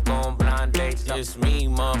 but I don't go on blind dates. Just me,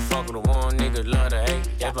 motherfucker, the one nigga love to hate.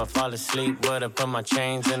 If I fall asleep, would I put my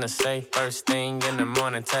chains in the safe? First thing in the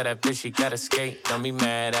morning, tell that bitch she gotta skate. Don't be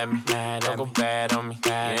mad at me, don't go bad on me.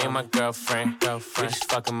 You ain't my girlfriend. We just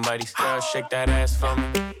fucking buddies. Girl, shake that ass for me.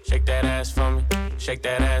 Shake that ass for me. Shake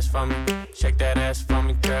that ass for me. Shake that ass for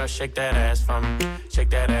me. Girl, shake that ass for me. Shake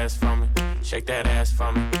that ass for me. Shake that ass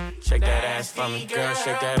for me. Shake that ass for me. Girl,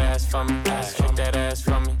 shake that ass for me. Shake that ass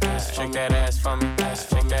for me. Shake that ass for me.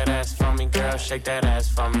 Shake that ass for me. Girl, shake that ass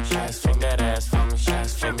for me. Shake that ass for me.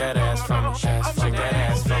 Shake that ass for me. Shake that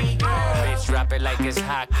ass for me. Bitch, drop it like it's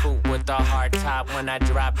hot. Coupe with a hard top. When I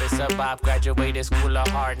drop, it's a bop. Graduated school of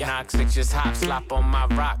hard knocks. It's just hop, slop on my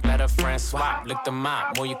rock. Let a friend swap. Lick the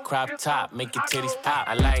mop. Move your crop top. Make your titties pop.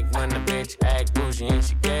 I like when the bitch act bougie and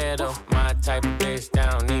she ghetto. My type of bitch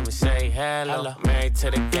that don't even say hello. Married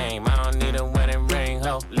to the game. I don't need a wedding ring,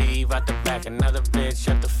 ho. Leave out the back. Another bitch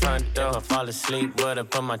at the front door. If I fall asleep, would've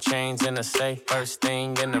put my chains in the safe. First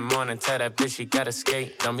thing in the morning, tell that bitch she gotta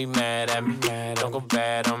skate. Don't be mad at me. Don't go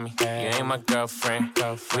bad on me. You ain't my girlfriend.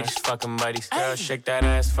 We just fucking buddies. Girl, shake that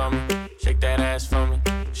ass for me. Shake that ass for me.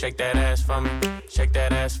 Shake that ass for me. Shake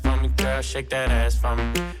that ass for me. Girl, shake that ass for me.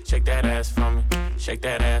 Shake that ass for me. Shake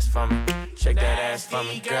that ass for me. Shake that ass for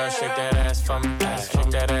me. Girl, shake that ass for me.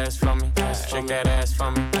 Shake that ass for me. Shake that ass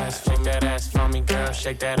for me. Shake that ass for me. Girl,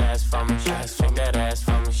 shake that ass for me. Shake that ass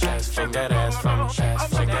for me. Shake that ass for me.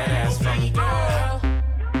 Shake that ass for me, girl.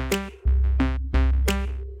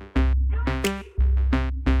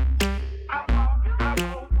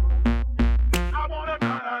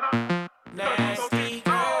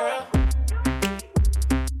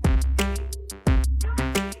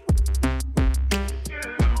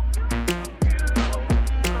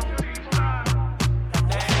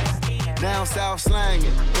 South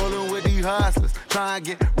slanging, rolling with these hustlers. Try and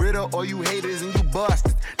get rid of all you haters and you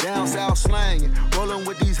busters. down south slanging, rolling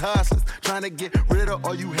with these hustlers, trying to get rid of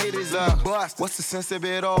all you haters and you bust. What's the sense of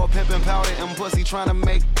it all? Pimpin' powder and pussy, trying to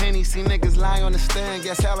make pennies. See niggas lying on the stand,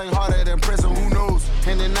 guess hell ain't harder than prison, who knows?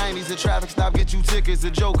 In the 90s, the traffic stop get you tickets,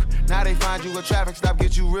 a joke. Now they find you a traffic stop,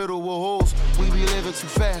 get you riddled with holes. We be living too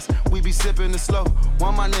fast, we be sipping the slow.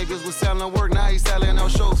 One of my niggas was selling work, now he selling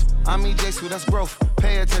out shows. I mean J-Sweet, that's growth.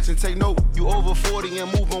 Pay attention, take note. You over 40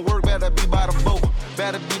 and moving work, better be by the boat.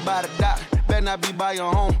 Better be by the dock, better not be by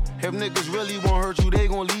your home. If niggas really won't hurt you, they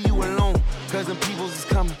gon' leave you alone. Cause them peoples is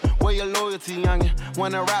coming, where your loyalty, youngin'?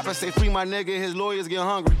 When a rapper say free my nigga, his lawyers get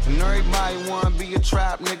hungry. And everybody wanna be a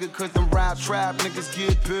trap nigga, cause them rap trap niggas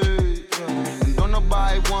get paid. And don't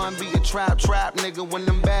nobody wanna be a trap nigga when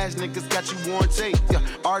them bad niggas got you on tape.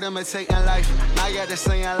 Art imitating life, now y'all just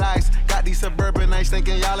saying lies. Got these suburbanites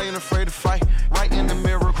thinking y'all ain't afraid to fight. Right in the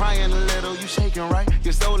mirror, crying a little, you shaking right?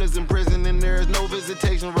 Your soul is in prison and there is no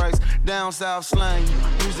visitation rights. Down south slang,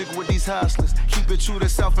 music with these hustlers. Keep it true to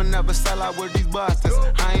self and never sell out with these busters.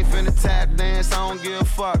 I ain't finna tap dance, I don't give a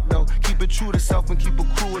fuck though. Keep it true to self and keep a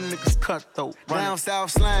crew of niggas cut though. Down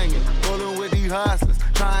south slanging, rolling with these hustlers.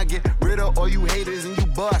 Trying to get rid of all you haters and you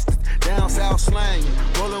busters. Down south slanging,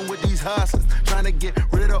 rolling with these hustlers. Trying to get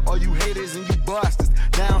rid of all you haters and you busters.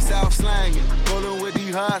 Down south slanging, rolling with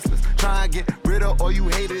these hustlers. Trying to get rid of all you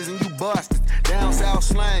haters and you busters. Down south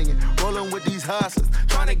slanging, rolling with these hustlers.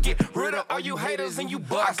 Trying to get rid of all you haters and you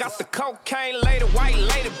busters. I got the cocaine lady, white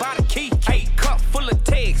lady by the key. 8 cup full of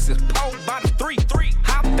Texas, pulled by the 3.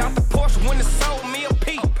 Hopped out the Porsche when it sold me a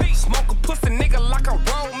P. Smoke a pussy nigga like I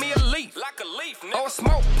rolled me a leaf. Or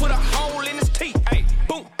smoke, put a hole in his teeth. Ay,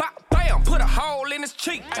 boom, bop, bam, put a hole in his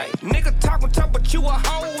cheek. Ay, nigga talking tough, but you a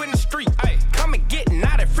hoe in the street. Ay, come and get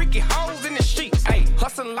naughty, freaky hoes in the sheets. Ay,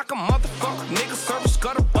 hustling like a motherfucker. Nigga serving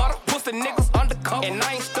scuttle butter. Pussy niggas undercover. And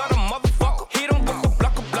I ain't stutter, motherfucker. Hit him with the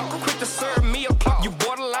blocker. Quick to serve me a clock. You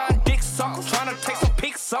borderline dick sucker. Tryna take some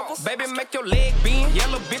pics suckers. Baby, make your leg bend.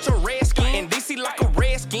 Yellow bitch a red skin. In DC like a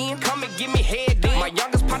red skin. Come and give me head in. My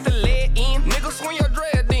youngest pop the lead in. Niggas swing your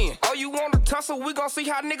dread in. Oh, you want to tussle? We gon' see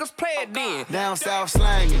how niggas play it then. Down south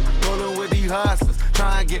slanging, rolling with these hustlers.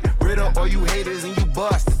 Trying to get rid of all you haters and you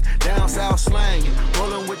busters. Down south slanging,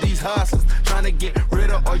 rolling with these hustlers. Trying to get rid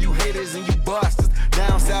of all you haters and you busters.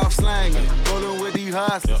 Down south slanging, rolling with these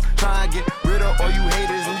hustlers. Trying to get rid of all you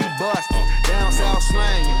haters and you busters. Down south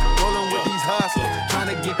slanging, rolling with these hustlers.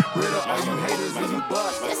 Trying to get rid of all you haters and you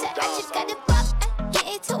busters. Listen, I just got it buck, get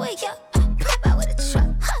into it, yo. Pop out with a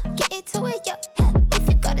truck, get into it, yo. If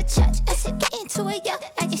you go to church, I said get into it, yo.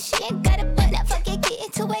 I guess she ain't got it, but I forget get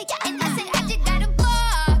into it, yo. And I said I just got it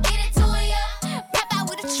buck, get into it, yo. Pop out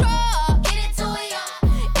with a truck, get into it, yo.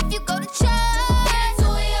 If you go to church, get into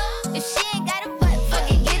it, yo. If she ain't got it, but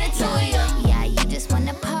fucking get into it, yo. Yeah, you just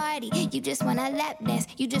wanna party, you just wanna lap dance,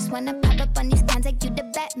 you just wanna pop up on these cons like you the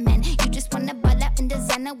Batman. You just wanna ball out in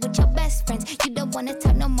designer with your best friends. You don't wanna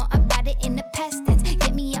talk no more about it in the past tense.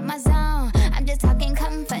 Get me out my zone, I'm just talking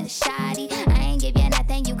comfort, shoddy. I ain't give you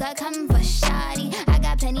nothing, you got comfort, shoddy. I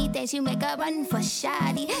got plenty things, you make a run for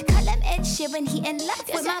shoddy. Call him Ed Sheeran, he in love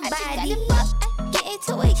with my body. Get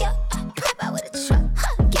into it, yo. Pop out with a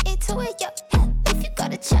truck, get into it, yo. If you go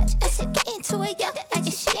to church, I said get into it, yo. I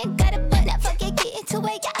guess she ain't got it, but I forget get into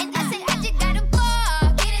it, yo. And I said I just got a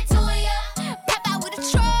ball, get into it, yo. Pop out with a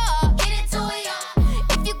truck, get into it, yo.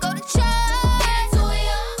 If you go to church, get into it,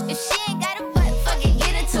 yo. If she ain't got it, but fucking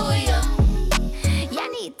get into it, yo.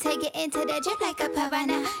 Y'all need to get into the drip like a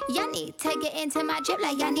piranha. Y'all need to get into my drip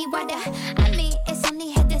like y'all need water. I mean, it's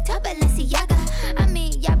only head to toe, Balenciaga. I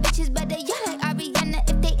mean, y'all bitches better, y'all like Ariana.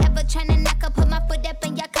 If they ever tryna knock up, put my foot up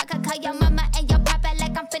in your cocker. Call your mama and your papa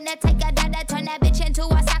like I'm finna take a dada. Turn that bitch into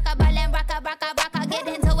a soccer ball and rock a. Get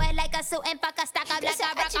into it like a suit and fuck a stock up like a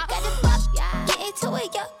rocker. Get into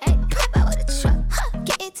it, yo. Hey, pop out with a truck.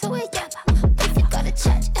 Get into it, yo. If you go to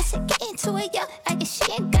church, I said get into it, yo. I guess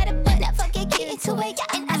she ain't got it, but I forget get into it, yo.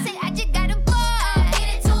 And I said I just got a ball. Get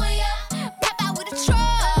into it, yo. Pop out with a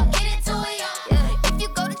truck. Get into it, yo. If you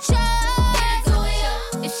go to church, get into it, yo.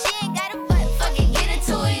 If she ain't got it, but fucking get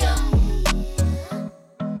into it, yo.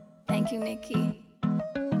 Thank you, Nikki.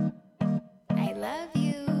 I love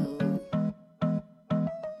you.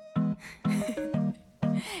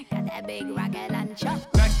 Got that big rocket launcher.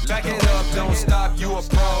 Back it up, don't stop, you a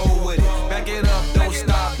pro with it. Back it up, don't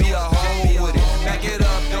stop, be a hoe with it. Back it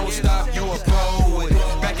up, don't stop, you a pro with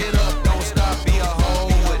it. Back it up, don't stop, be a hoe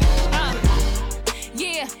with it.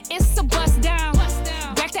 Yeah, it's a bust down.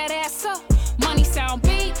 Back that ass up, money sound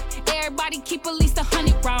big. Everybody keep at least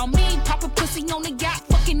 100 round me. Pop a pussy on the yacht,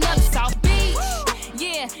 fucking up South Beach.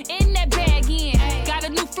 Yeah, in that bag in. Got a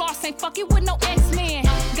new floss, ain't fucking with no X-Men.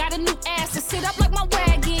 Got a new ass to sit up like my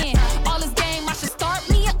wagon. All this game, I should start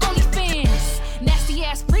me an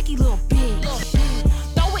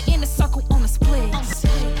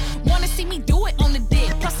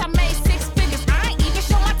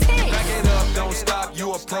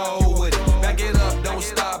pro with it. Back it up, don't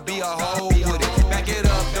stop, be a hoe with it. Back it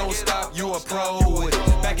up, don't stop, you a pro with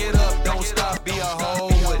it. Back it up, don't stop, be a hoe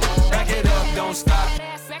with it. Back it up, don't stop.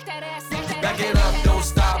 Back it up, don't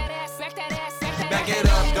stop. Back it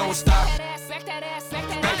up, don't stop.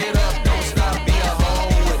 Back it up, don't stop, be a hoe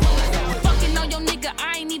with it. Fucking on your nigga,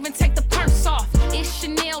 I ain't even take the purse off. It's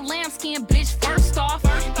Chanel lambskin, bitch, first off.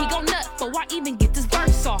 He go nut, so I even get this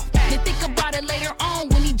verse off. Then think about it later on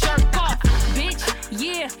when he jerk off. Bitch,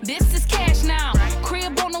 yeah, this is cash now.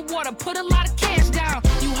 Crib on the water, put a lot of cash down.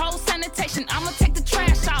 You hold sanitation, I'ma take the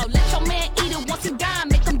trash out. Let your man eat it once he die,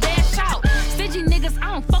 make him dash out. Stingy niggas,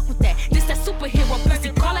 I don't fuck with that. This that superhero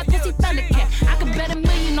pussy, call that pussy Thundercat. I could bet $1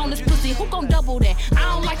 million on this pussy, who gon' double that? I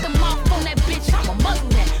don't like the mouth on that bitch, I'ma muzzle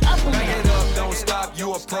that. Up on Back that. it up, don't stop,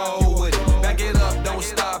 you a pro with it. Back it up, don't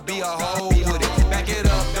stop, be a hoe with it. Back it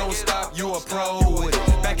up, don't stop, you a pro with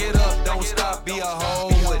it. Back it up, don't stop, be a hoe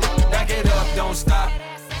with it. Back it up, don't stop.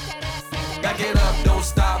 Back it up, don't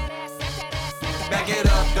stop. Back it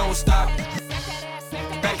up, don't stop.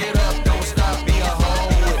 Back it up, don't stop, be a hoe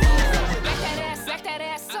with it. Back that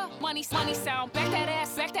ass up, money sound. Back that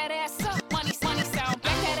ass up, money sound.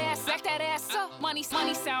 Back that ass up, money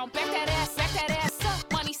sound. Back that ass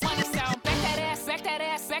up, money sound. Back that ass, back that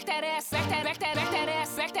ass, back that ass, back that ass, back that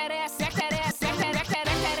ass, back that ass, back that ass, back that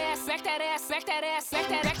ass, back that ass, back that ass, back that ass, back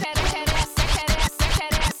that ass, back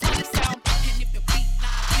that ass, money sound.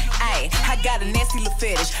 Ayy, I got a nasty little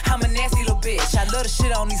fetish. I'm a nasty little bitch. I love to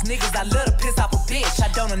shit on these niggas. I love to piss off a bitch. I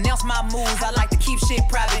don't announce my moves. I like to keep shit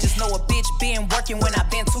private. Just know a bitch been working when I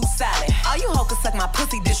been too solid. All you hoes can suck my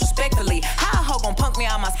pussy disrespectfully. How a hoe gon' punk me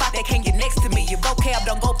on my spot that can't get next to me? Your vocab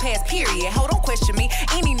don't go past period. Ho, don't question me.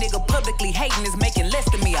 Any nigga publicly hating is making less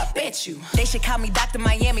than me. I bet you. They should call me Dr.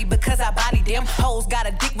 Miami because I body them. Hoes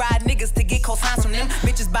gotta dick ride niggas to get cosigns from them.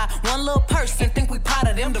 Bitches buy one little person, think we proud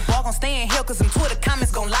of them. The ball gon' stay in hell cause some Twitter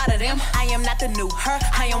comments gon' lie to them. I am not the new her,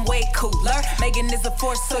 I am way cooler. Megan is a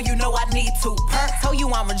force, so you know I need to purr. Told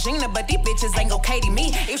you I'm Regina, but these bitches ain't gon' Katie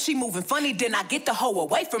me. If she moving funny, then I get the hoe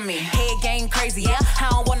away from me. Head game crazy, yeah. I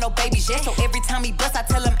don't want no babies yet. So every time he bust, I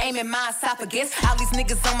tell him aim in my esophagus. All these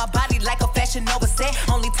niggas on my body like a Fashion Nova set.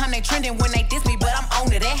 Only time they trending when they diss me, but I'm on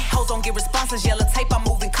to that. Hoes don't get responses, yellow tape, I'm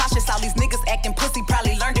moving cautious. All these niggas acting pussy,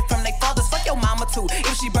 probably learned it from their fathers. Fuck your mama too.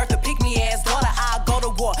 If she birthed a pick-me-ass daughter, I'll go to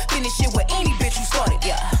war. Finish it with any bitch who started,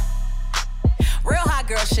 yeah. Real hot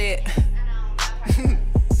girl shit.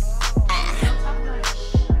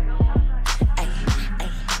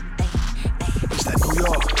 It's that New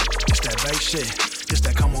York, it's that Bay shit. It's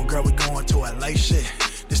that come on girl, we going to LA shit.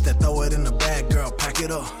 This that throw it in the bag, girl, pack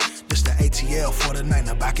it up. This the ATL for the night,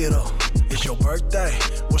 now back it up. It's your birthday,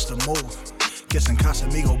 what's the move? Get some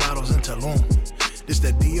Casamigo bottles in Tulum. This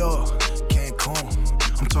that Dior,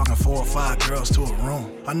 Cancun. I'm talking 4 or 5 girls to a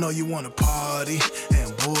room. I know you wanna party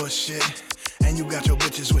and bullshit. And you got your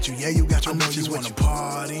bitches with you, yeah, you got your bitches with you.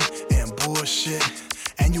 Party and bullshit.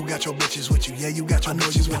 And you got your bitches with you, yeah, you got your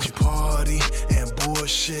bitches with you. Party and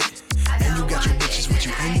bullshit. And you got your bitches with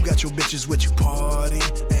you, and you got your bitches with you. Party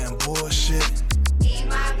and bullshit. Eat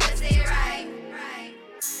my pussy right.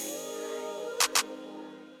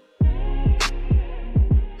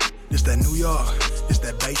 This that New York, this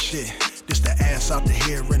that Bay shit. This that ass out the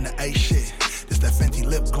here in the A shit. This that Fenty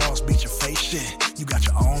lip gloss, beat your face shit. You got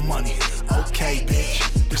your own money, okay,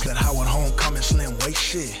 bitch. This that Howard Homecoming slim waist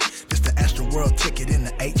shit. This the Astro World ticket in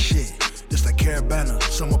the 8 shit. This that Caravana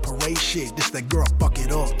summer parade shit. This that girl fuck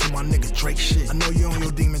it up to my nigga Drake shit. I know you on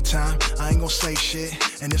your demon time, I ain't gon' say shit.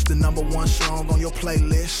 And it's the #1 song on your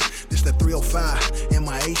playlist. This that 305 in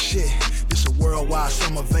my A shit. This a worldwide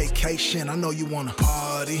summer vacation. I know you wanna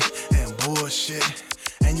party and bullshit.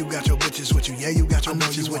 And you got your bitches with you, yeah, you got your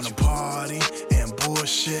bitches with you. Party and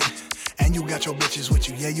bullshit. And you got your bitches with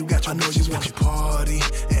you, yeah, you got your bitches with you. Party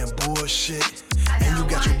and bullshit. And you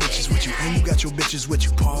got your bitches with you, and you got your bitches with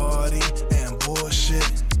you. Party and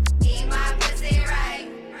bullshit. Eat my pussy right.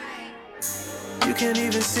 You can't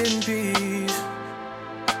even sit in peace,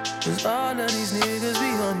 cause all of these niggas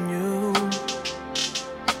be on you.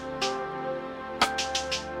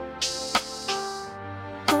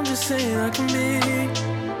 I'm just saying I can be,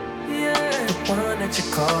 yeah, the one that you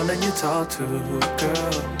call and you talk to,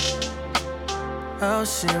 girl. I'll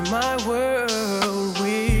share my world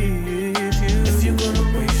with you. If you're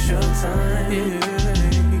gonna waste your time, yeah,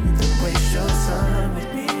 then waste your time with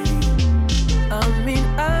me. I mean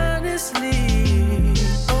honestly,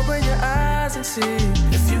 open your eyes and see.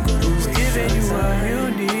 If you're gonna who's giving you what you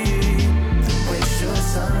need, then waste your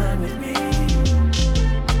time with me.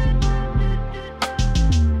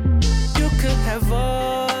 You could have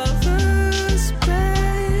all the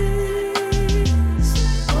space,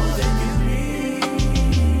 more than you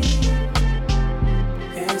need.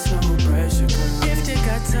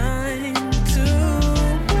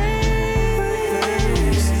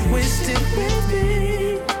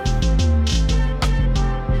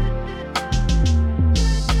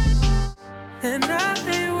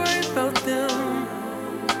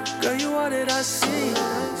 I see.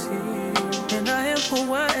 And I am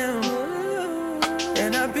who I am.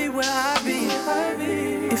 And I be where I be.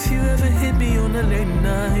 If you ever hit me on a late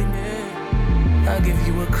night, I'll give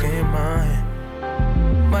you a clear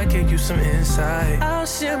mind. Might give you some insight. I'll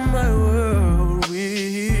share my world with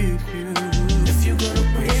you. If you're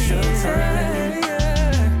gonna waste your time,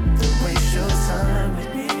 then waste your time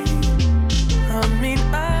with me. I mean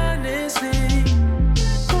honestly,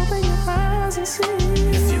 open your eyes and see.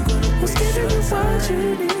 If you're gonna waste your time, what you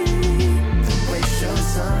need, then waste your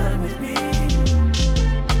time with me.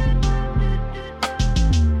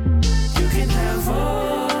 You can have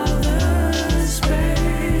all the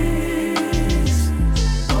space,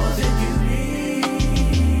 all that you need.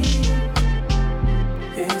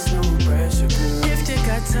 There's no pressure, girl. If you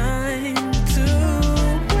got time to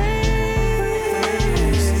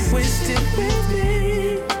waste it with me.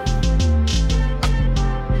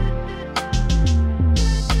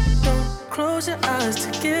 Don't close your eyes to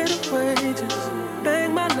get away. Just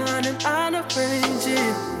bang my line and I'll arrange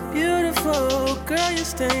it. Beautiful, girl, you're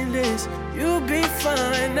stainless. You'll be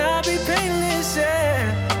fine, I'll be painless,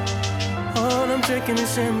 yeah. All I'm drinking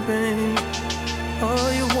is champagne.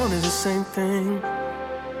 All you want is the same thing.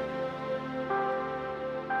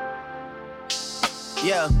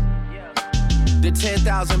 Yeah. The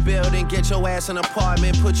 10,000 building, get your ass an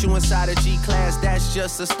apartment, put you inside a G-class, that's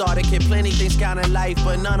just a starter kit. Plenty things count in life,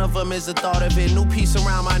 but none of them is the thought of it. New piece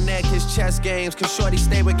around my neck, his chess games, cause shorty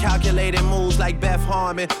stay with calculated moves like Beth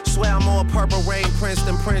Harmon. Swear I'm more Purple Rain Prince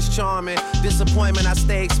than Prince Charming. Disappointment I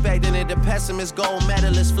stay expecting it, the pessimist gold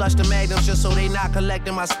medalists flush the magnums just so they not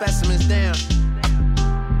collecting my specimens, damn.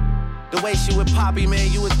 The way she with Poppy,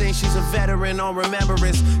 man, you would think she's a veteran on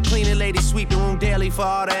remembrance. Cleaning lady sweep the room daily for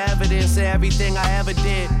all the evidence of everything I ever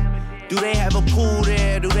did. Do they have a pool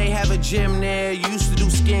there? Do they have a gym there? You used to do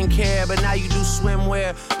skincare, but now you do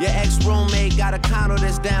swimwear. Your ex-roommate got a condo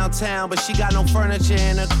that's downtown, but she got no furniture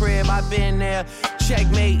in her crib. I've been there.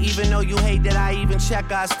 Checkmate, even though you hate that I even check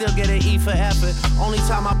her, I still get an E for effort. Only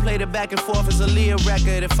time I played it back and forth is a Leah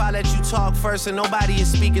record. If I let you talk first and nobody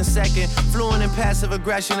is speaking second. Fluent in passive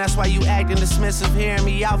aggression, that's why you acting dismissive. Hearing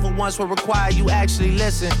me out for once will require you actually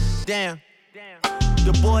listen. Damn.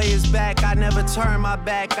 The boy is back, I never turn my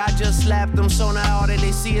back. I just slapped him, so now all that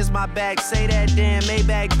they see is my back. Say that damn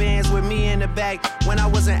Maybach Benz with me in the back. When I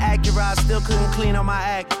wasn't accurate, I still couldn't clean up my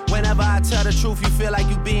act. Whenever I tell the truth, you feel like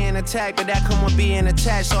you being attacked, but that come with being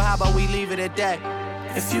attached, so how about we leave it at that?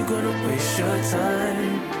 If you're gonna waste your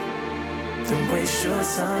time, then waste your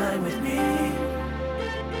time with me.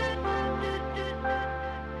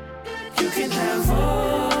 You can have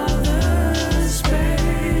all the space.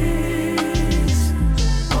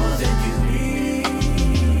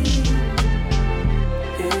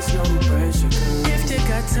 No pressure, girl. If you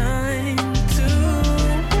got time to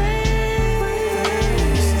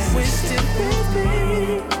waste it with me.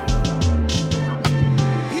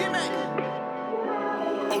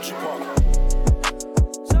 Ocean Park.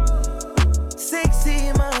 Sexy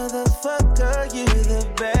motherfucker, you the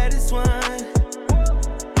baddest one.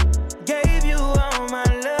 Gave you all my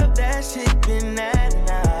love, that shit been at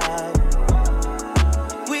now.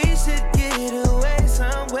 We should get away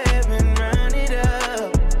somewhere and run it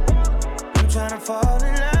up. Tryna fall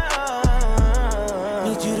in love.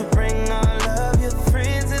 Need you to bring all of your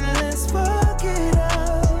friends and let's fuck it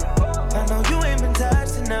up. I know you ain't been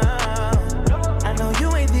touched enough. I know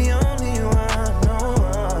you ain't the only one, no.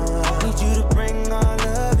 Need you to bring all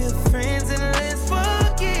of your friends and let's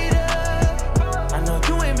fuck it up. I know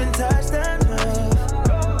you ain't been touched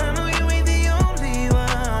enough. I know you ain't the only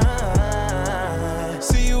one.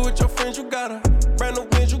 See you with your friends, you got her. Brand new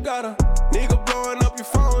bitch, you got her. Nigga blowing up your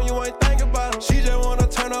phone, you ain't thinking about her. She just wanna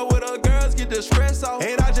turn up with her girls, get the stress off.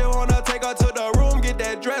 And I just wanna take her to the room, get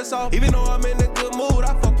that dress off. Even though I'm in a good mood,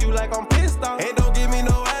 I fuck you like I'm pissed off. And don't give me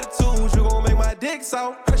no attitude, you gon' make my dick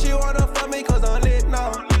soft. Her she wanna fuck me cause I'm lit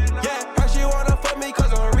now. Yeah, her she wanna fuck me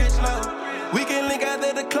cause I'm rich now. We can link out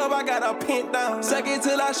at the club, I got her pinned down. Second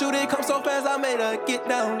till I shoot it, come so fast, I made her get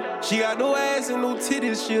down. She got no ass and no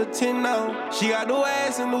titties, she a 10 now. She got no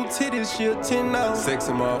ass and no titties, she a 10 now.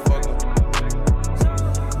 Sexy motherfucker.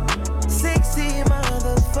 Sexy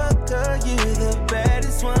motherfucker, you the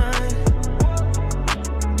baddest one.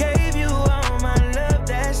 Gave you all my love,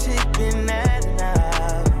 that shit been at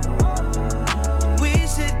now. We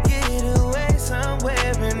should get away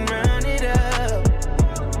somewhere and run it up.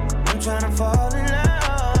 I'm tryna fall in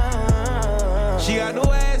love. She got no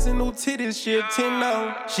ass and no titties, she a 10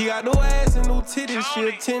 now. She got no ass and no titties, she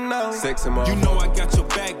a 10 now. Sexy motherfucker. You know I got your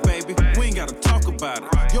back, baby. We ain't gotta talk about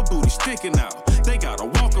it. Your booty sticking out. They gotta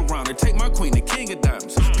walk around it. designer. Take my queen, the king of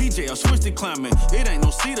diamonds. PJ, I switched to climbing. It ain't no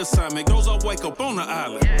seat assignment. Goes I wake up on the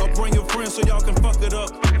island. I'll bring your friends so y'all can fuck it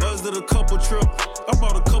up. Us did a couple trip. I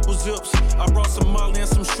bought a couple zips. I brought some Molly and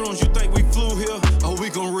some shrooms. You think we flew here? Oh, we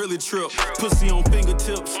gon' really trip. Pussy on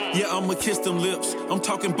fingertips. Yeah, I'ma kiss them lips. I'm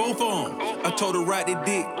talking both on. I told her ride the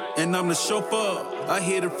dick, and I'm the chauffeur. I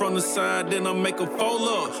hit it from the side, then I make a fold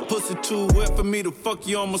up. Pussy too wet for me to fuck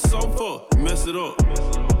you on my sofa. Mess it up.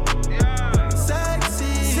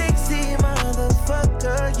 Sexy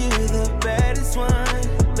motherfucker, you the baddest one.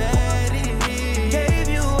 Baddest. Gave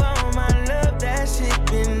you all my love, that shit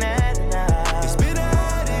been at now. It's been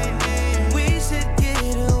at it. We should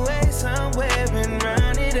get away somewhere and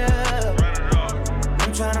run it up.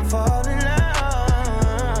 I'm tryna fall in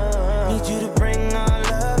love. Need you to bring all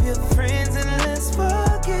of your friends and let's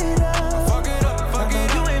fuck it up. Fuck it up, fuck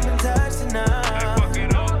it up. You ain't been touched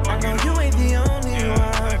enough. I know you ain't the only one.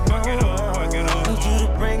 Need you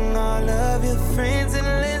to bring all of your friends and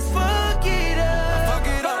let's fuck it up. Fuck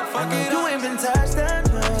it up, fuck it up. You ain't been touched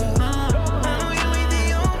enough. I know you ain't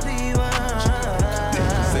the only one.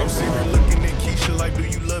 I'm sitting here looking at Keisha like, do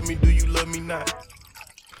you love me? Do you love me not?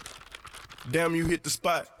 Damn, you hit the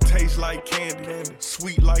spot. Taste like candy,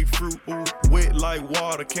 sweet like fruit, ooh, wet like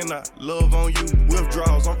water. Can I love on you?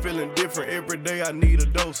 Withdrawals, I'm feeling different. Every day I need a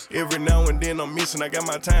dose. Every now and then I'm missing. I got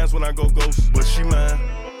my times when I go ghost. But she mine,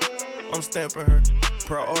 I'm stamping her.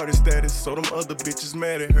 Priority status, so them other bitches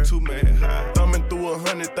mad at her. Too mad high. Thumbing through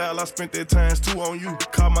 100,000, I spent that times 2 on you.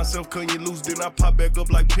 Caught myself cutting you loose, then I pop back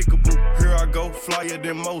up like Pickaboo. Here I go, flyer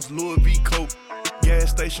than most, Louis V. Coke.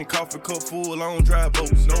 Gas station, coffee cup full, I don't drive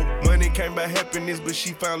boats. No money came by happiness, but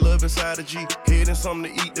she found love inside a G. Head and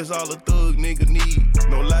something to eat, that's all a thug nigga need.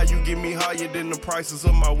 No lie, you get me higher than the prices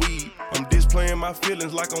of my weed. I'm displaying my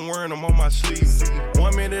feelings like I'm wearing them on my sleeve.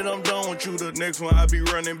 1 minute I'm done with you, the next one I be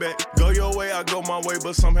running back. Go your way, I go my way,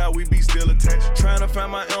 but somehow we be still attached. Trying to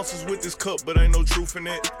find my ounces with this cup, but ain't no truth in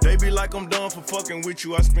it. They be like I'm done for fucking with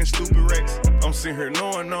you, I spend stupid racks. I'm sitting here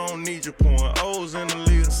knowing I don't need you, pouring O's in the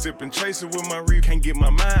lid. Sipping, chasing with my reef, can't get my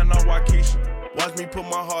mind on Waukesha. Watch me put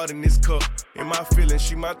my heart in this cup. In my feelings,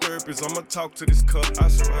 she my therapist, I'ma talk to this cup. I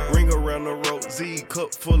swear. Ring around the road, Z,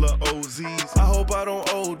 cup full of OZs. I hope I don't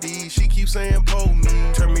OD, she keeps saying pull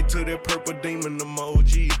me. Turn me to that purple demon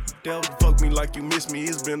emoji. Devil fuck me like you miss me,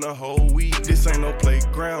 it's been a whole week. This ain't no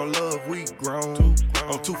playground, love, we grown.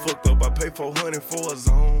 I'm too fucked up, I pay 400 for a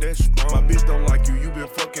zone. That's strong. My bitch don't like you, you been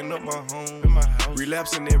fucking up my home. In my house.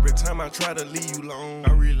 Relapsing every time I try to leave you alone.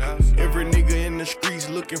 I relapse. Every nigga in the streets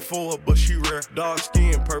looking for her, but she rare. Dark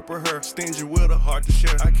skin, purple hair, stingy with a heart to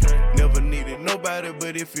share. I can't never needed nobody,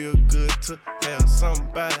 but it feel good to have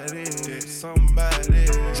somebody. Somebody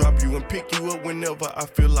drop you and pick you up whenever I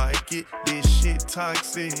feel like it. This shit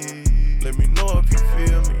toxic. Let me know if you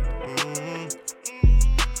feel me.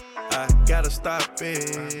 I gotta stop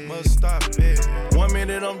it, must stop it. 1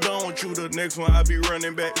 minute I'm done with you, the next one I be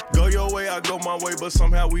running back. Go your way, I go my way, but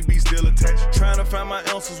somehow we be still attached. Trying to find my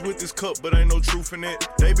ounces with this cup, but ain't no truth in it.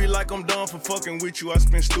 They be like I'm done for fucking with you, I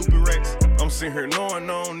spend stupid racks. I'm sitting here knowing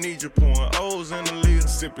I don't need you, pouring O's in the lid.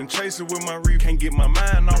 Sipping, chasing with my reef, can't get my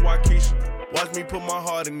mind on Waukesha. Watch me put my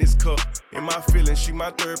heart in this cup. In my feelings, she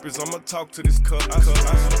my therapist, I'ma talk to this cup.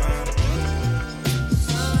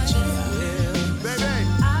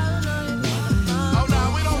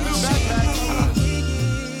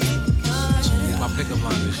 Pickup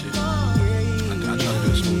line this shit. I try to do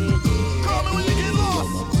it smooth. Call me when you get lost.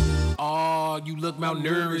 Oh, you look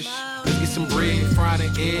malnourished. Let's get some bread, fried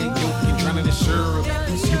an egg, yolk, and drown it in syrup.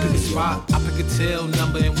 You pick a spot, I pick a tail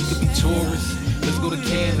number, and we could be tourists. Let's go to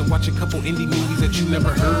Cannes and watch a couple indie movies that you never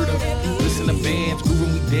heard of. Listen to bands, groove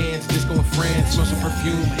when we dance, disco in France, smell some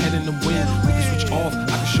perfume, head in the wind. We can switch off,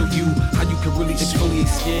 I can show you how you can really exfoliate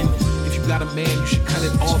skin. If you got a man, you should cut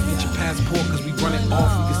it off. Get your passport, cause we run it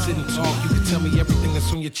off. We can sit and talk, you can tell me everything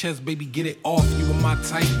that's on your chest, baby, get it off. You are my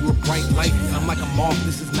type, you a bright light, and I'm like a moth,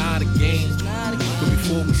 this is not a game. But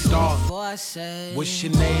before we start, what's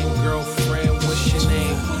your name, girlfriend, what's your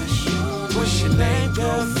name? What's your name,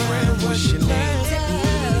 girlfriend, what's your name?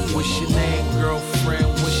 What's your name, girlfriend,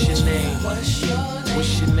 what's your name? What's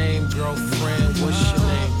your name, girlfriend, what's your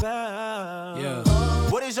name? Yeah.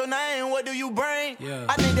 What is your name? What do you bring? Yeah.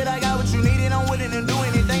 I think that I got what you need and I'm willing to do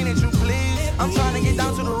anything that you please. I'm trying to get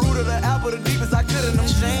down to the root of the apple, the deepest I could in them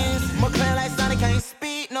jeans. McLaren like Sonic can't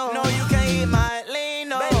speak, no. No, you can't hit my lean,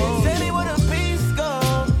 no. Baby, tell me where the peace go,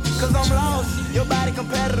 cause I'm lost. Your body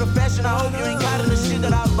competitive fashion, I hope you ain't caught in the shit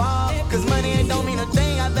that I bought. Cause money ain't don't mean a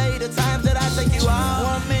thing, I bet you the times that I take you out.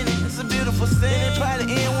 1 minute, it's a beautiful scene. It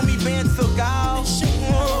probably end when me being took out.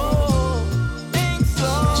 Whoa, think so.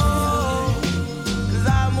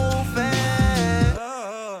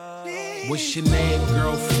 What's your name,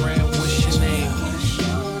 girlfriend? What's your name?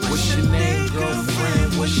 What's your name,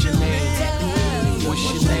 girlfriend? What's your name? What's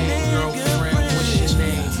your name, girlfriend? What's your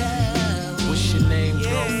name? What's your name,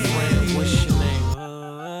 girlfriend? What's your name?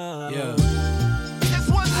 Yeah. It's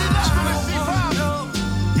one thing that's gonna see vibe.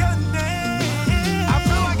 Your name. I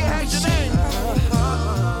feel like it has your name.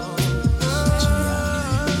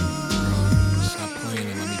 Stop playing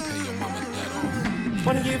and let me pay your mama that off.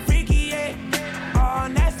 Wanna get freaky, yeah. All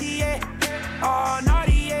nasty, yeah. All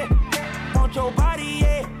naughty, yeah. Want your body,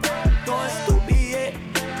 yeah. Going stupid,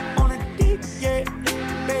 yeah. On a deep, yeah.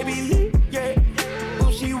 Baby, leap, yeah.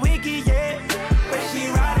 Ooh, she wicked, yeah. When she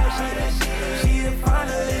ride that shit, she a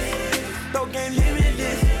finalist. Don't get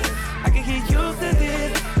limitless. I can get used to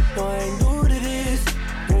this. No, I ain't new to this.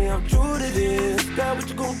 Yeah, I'm true to this. God, what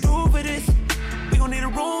you gon' do for this? We gon' need a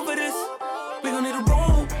room for this. We gon' need a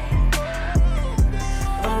room.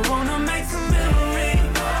 I wanna make some memories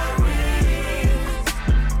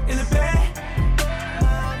in the bed,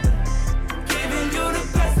 giving you the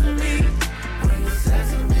best of me.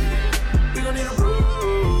 We gon' need a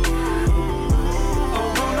room. I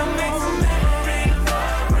wanna make some memories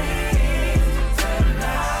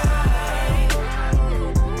tonight.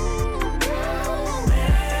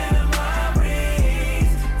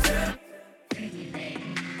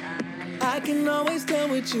 I can always tell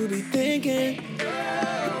what you be thinking.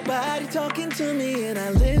 Body talking to me and I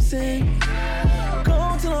listen.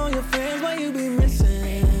 Go tell all your friends why you be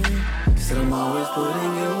missing. Said I'm always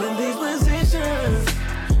putting you in these positions.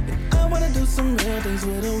 And I wanna do some real things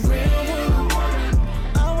with a real woman.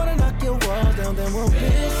 I wanna knock your walls down, then we'll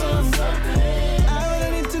build something. I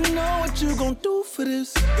really need to know what you gon' do for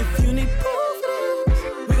this. If you need proof of this,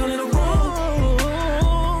 we gon' need a room.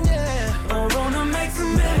 Yeah, I wanna make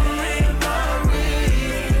some memories.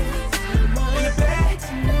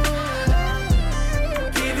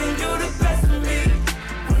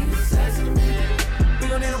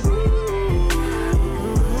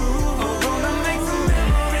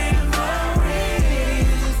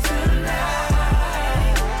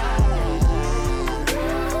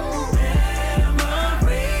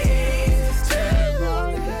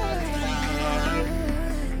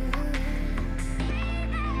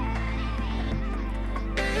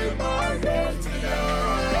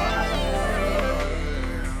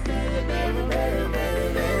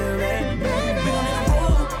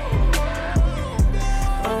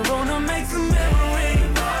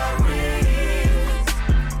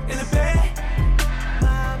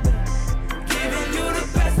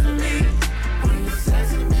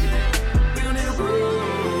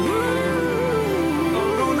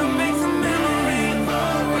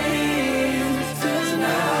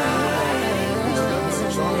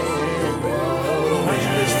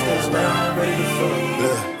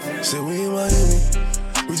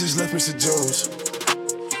 Mr. Jones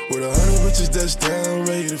with 100 bitches that's down,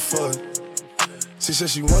 ready to fuck. She said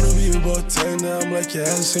she wanna be about 10, now I'm like, your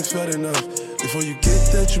ass ain't fat enough. Before you get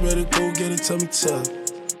that, you better go get it, tummy tuck.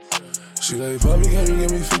 She like, Bobby, can you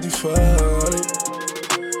give me 55?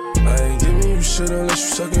 I ain't giving you shit unless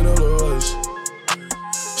you sucking all the us.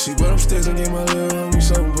 She went upstairs and gave my little homie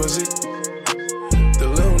some pussy. The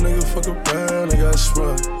little nigga fuck around, I got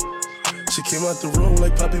sprung. She came out the room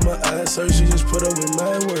like popping my ass hurt. She just put up with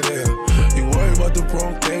mad work. Damn, you worry about the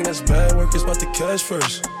wrong thing, that's bad work. It's about the cash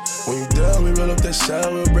first. When you down, we roll up that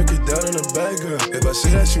shower, break it down in the bag, girl. If I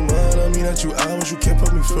say that you mine, I mean that you ours. You can't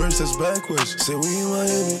put me first, that's backwards. Say we in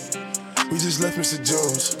Miami, we just left Mr.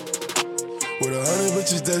 Jones with 100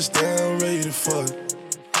 bitches that's down, ready to fuck.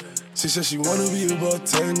 She said she wanna be about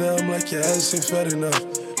 10, now I'm like, your ass ain't fat enough.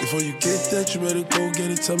 Before you get that, you better go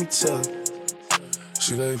get it, tummy tuck.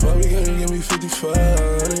 She like, Bobby, can you give me 55? I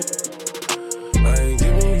ain't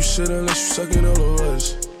giving you shit unless you sucking all of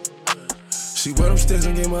us. She went upstairs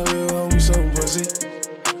and gave my little homie some pussy.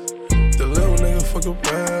 The little nigga fuck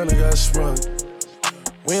around, I got sprung.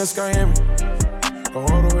 We in Miami, go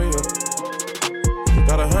all the way up.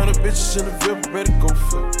 Got 100 bitches in the VIP, ready to go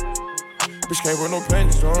flip. Bitch can't wear no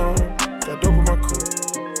panties on, got dope in my cup.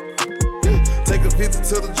 Take a visit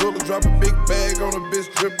to the jeweler, drop a big bag on a bitch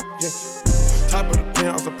drip. Yeah. Top of the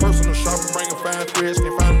penthouse, a personal shopper, bringing fine threads,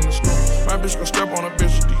 can't find in the store. My bitch gon' step on a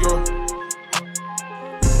bitch to Dior.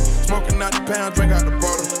 Smoking out the pound, drink out the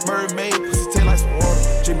bottle. Mermaid, pussy taste like some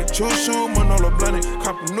water. Jimmy Choo shoe, Manolo blunted.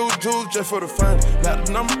 Cop a new jewels just for the fun. Got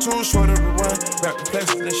the number 2, short of the run. Back to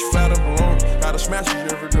plastic, then she flat up alone. Gotta smash it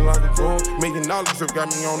every day like a gold. $1 million drip got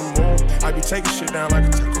me on the moon. I be taking shit down like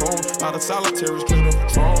a tycoon. Lot of solitaries, clear the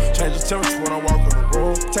Patron. Change the temperature when I walk in the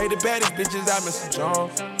room. Take the baddest bitches out, Mr.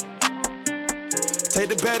 Jones. Take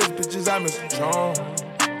the baddest bitches out, Mr. Jones.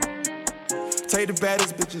 Take the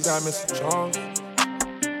baddest bitches, I miss some Jones. I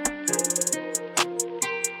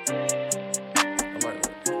like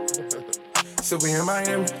that. So we in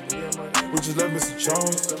Miami, we just love Mr.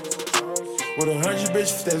 Jones. With 100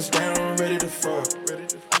 bitches that's down, ready to fuck.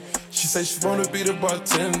 She say she wanna be the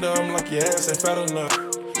bartender, I'm like, your ass ain't fat enough.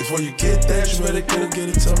 Before you get that, you better get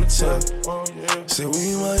it tummy tuck. Say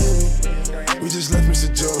we in Miami, we just left Mr.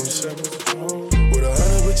 Jones. With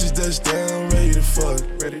 100 bitches that's down, ready to fuck.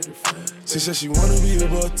 She said she wanna be the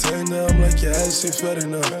bartender, I'm like, your ass ain't fat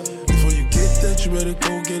enough. Before you get that, you better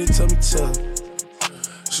go get it tummy tuck.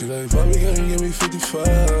 She like, Bobby, can you give me 55?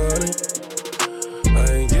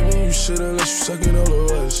 I ain't giving you shit unless you sucking all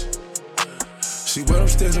of us. She went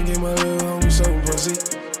upstairs and gave my little homie some pussy.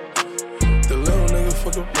 The little nigga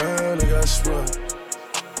fuck around and got sprung.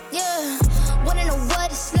 Yeah, wanna know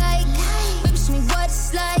what it's like? Baby, show me what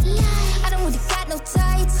it's like. I don't really got no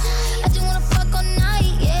tights. I just wanna fuck all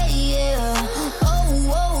night, yeah, yeah. Oh,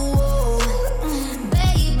 oh, oh,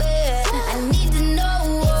 baby, I need to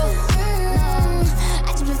know.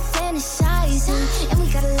 I just been fantasizing, and we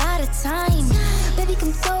got a lot of time. Baby,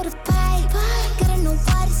 come throw the pipe. Gotta know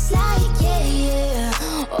what it's like, yeah, yeah.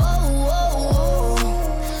 Oh, oh, oh,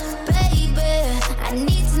 baby, I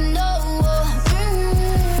need to know.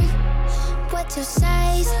 What's your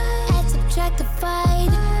size? Add, subtract,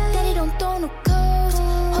 divide. Daddy don't throw no curves.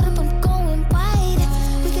 Hold up, I'm going wide.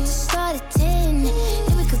 We could just start at 10,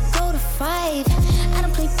 then we could go to 5. I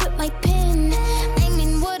don't play with my pen. I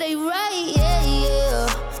mean what I write, yeah, yeah.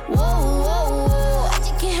 Whoa, whoa, whoa. I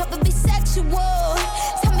just can't help but be sexual.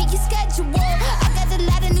 Tell me your schedule. I got a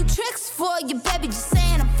lot of new tricks for you, baby. Just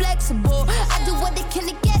saying I'm flexible. I do what I can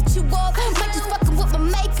to get you off. Might just fucking with my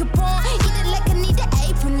makeup on. Eat it like I need an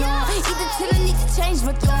apron on. Eat it till I need to change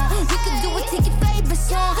my tone. We can do it to your favorite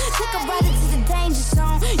song. Take a ride into the danger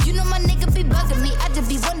zone. You know my nigga be bugging me. I just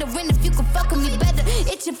be wondering if you can fuck with me better.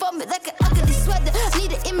 Itching for me like an ugly sweater.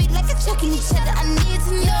 Need an image like a chucking each other. I need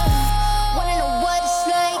to know. Wanna know what it's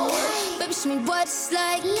like? Baby, show me what it's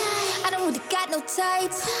like. I don't really got no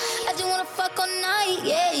tights. I just wanna fuck all night,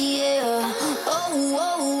 yeah, yeah. Oh,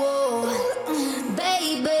 oh, oh,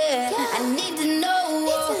 baby, I need to know.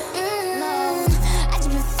 I just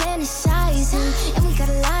been fantasizing, and we got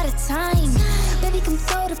a lot of time. Baby, come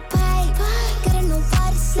throw the pipe. Gotta know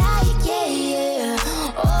what it's like, yeah, yeah.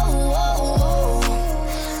 Oh, oh, oh,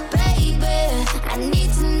 baby, I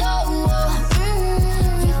need to know.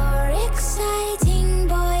 You're exciting,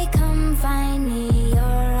 boy, come find me. Your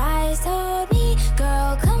eyes told me,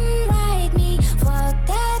 girl, come ride me. Fuck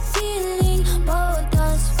that feeling, both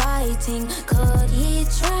us fighting. Could he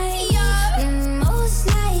try? Most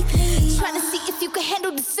likely. Trying to see if you can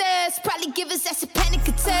handle the sex. Probably give his ass a panic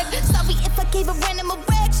attack. Sorry if I gave a random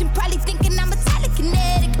erection. Probably thinking I'm a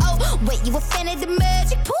telekinetic. Oh, wait, you a fan of the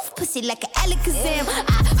magic? Poof, pussy like an Alakazam.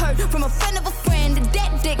 I heard from a friend of a friend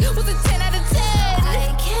that dick was a 10 out of 10.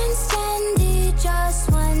 I can't stand it,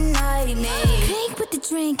 just one night, man. Drink with the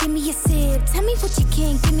drink, give me a sip. Tell me what you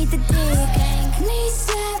can, give me the dick. Spank me,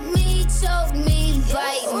 slap me, choke me,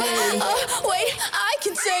 bite me. Wait, I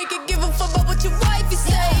can take it, give a fuck about what your wife is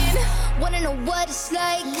saying. Wanna know what it's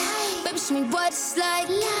like? Baby, show me what it's like.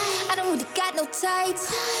 I don't really got no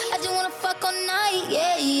tights. I just wanna fuck all night,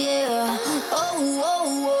 yeah, yeah. Oh,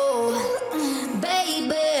 oh, oh,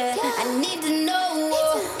 baby, I need to know.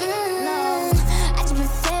 I just been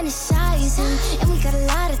fantasizing, and we got a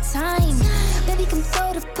lot of time. Baby, come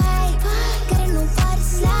throw the pipe. Gotta know what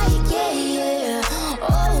it's like, yeah, yeah.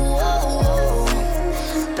 Oh, oh, oh,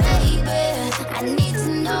 baby, I need to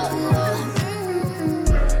know.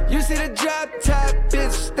 You see the drop top,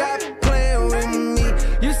 bitch, stop playing with me.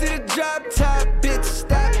 You see the drop top, bitch,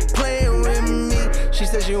 stop playing with me. She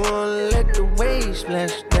says you wanna let the waves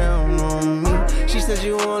splash down on me. She says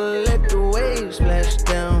you wanna let the waves splash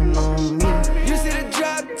down on me. You see the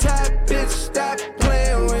drop top, bitch, stop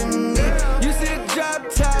playing with me. You see the drop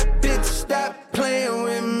top, bitch, stop playing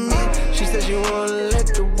with me. She says you wanna let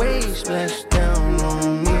the waves splash down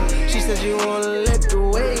on me. She says you wanna let the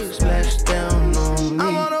waves splash down on me.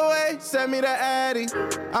 I'm on the way, send me the Addy.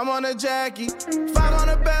 I'm on the Jackie. 5 on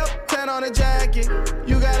the belt, 10 on the jacket.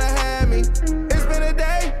 You gotta have me. It's been a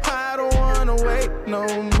day, I don't wanna wait no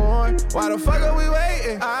more. Why the fuck are we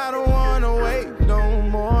waiting? I don't wanna wait no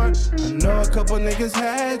more. I know a couple niggas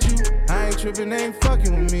had you. I ain't tripping, they ain't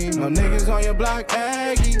fucking with me. No niggas on your block,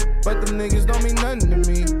 Aggie, but them niggas don't mean nothing to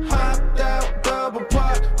me. Hopped out, double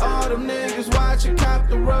park. All them niggas watching, cop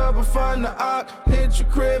the rubber from the arc. Hit your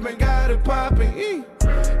crib and got it popping.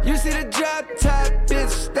 You see the drop top, bitch,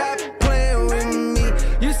 stop playing with me.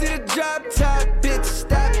 You see the drop top, bitch,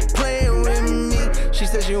 stop playing with me. She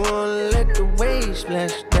says you wanna let the waves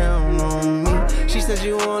splash down on me.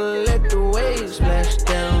 wanna let the waves splash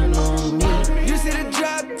down on me. You see the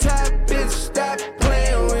drop top, bitch, stop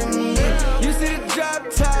playing with me. You see the drop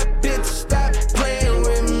top, bitch, stop playing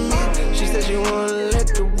with me. She said she wanna let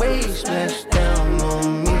the waves splash down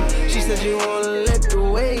on me. She said she wanna let the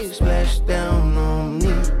waves splash down on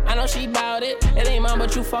me. I know she bout it. It ain't mine,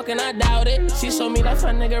 but you fucking, I doubt it. She told me that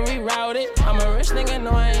fun nigga rerouted. I'm a rich nigga,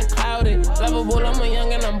 no, I ain't clouded. Lovable, I'm a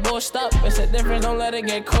young and I'm bossed up. It's a difference, don't let it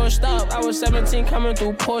get coached up. I was 17 coming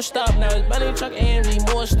through pushed up. Now it's Bunny Truck,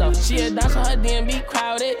 AMG, more stuff. She a dance on her DMB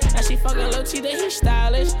crowded. And she fucking Lil T, that he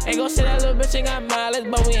stylish. Ain't gon' say that little bitch ain't got mileage,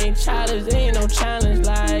 but we ain't childish. There ain't no challenge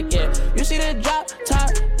like it. You see the drop top,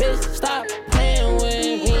 bitch, stop playing with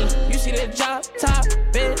me. You see the drop top,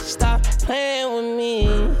 bitch, stop playing with me.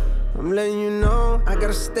 I'm letting you know, I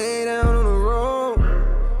gotta stay down on the road.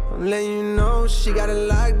 I'm letting you know, she got it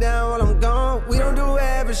locked down while I'm gone. We don't do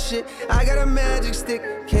average shit, I got a magic stick,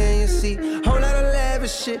 can you see? Whole lot of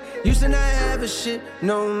lavish shit, used to not have a shit.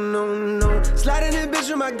 No, no, no. Sliding in bitch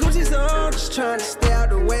with my Gucci's on, just trying to stay out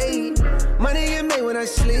the way. Money get made when I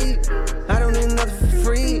sleep, I don't do nothing for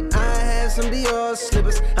free. I had some Dior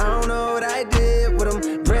slippers, I don't know what I did with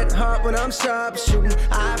them. Bret Hart when I'm sharp shooting,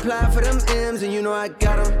 I apply for them M's and you know I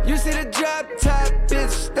got them. You see the drop top, bitch,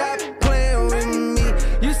 stop playing with me.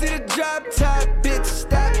 You see the drop top, bitch,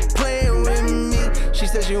 stop playing with me. She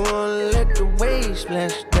said she wanna let the waves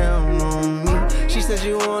splash down on me. She said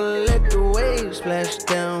she wanna let the waves splash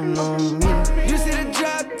down on me. You see the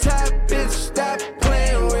drop top, bitch, stop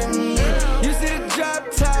playing with me. You see the drop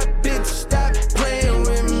top, bitch, stop playing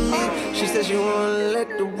with me. She said she wanna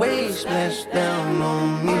let the waves splash down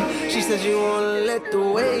on me. She said she wanna let the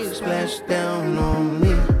waves splash down on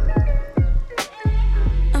me.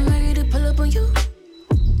 I'm ready to pull up on you.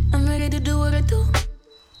 I'm ready to do what I do.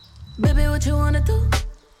 Baby, what you wanna do?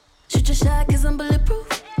 Shoot your shot, cause I'm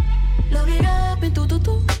bulletproof. Load it up and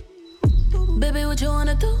do. Baby, what you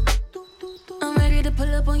wanna do? I'm ready to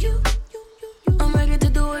pull up on you. I'm ready to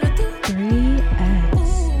do what I do.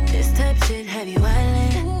 3X. This type shit have you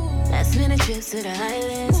wildin'. Last minute trips to the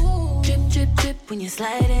islands. Drip, drip, drip when you're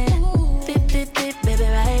sliding. Dip, dip, dip, baby,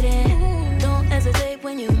 riding. Don't hesitate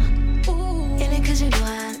when you in it, cause you know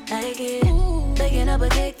I like it. Baking up a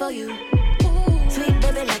cake for you. Sweet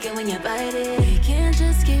baby, like it when you bite it. We can't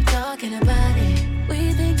just keep talking about it.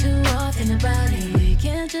 We think too often about it. We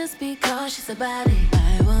can't just be cautious about it.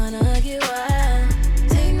 I wanna get wild.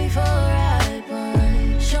 Take me for a ride,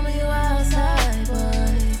 boy. Show me you outside,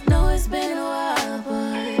 boy. Know it's been a while,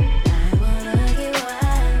 boy. I wanna get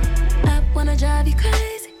wild. I wanna drive you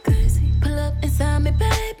crazy, crazy. Pull up inside me,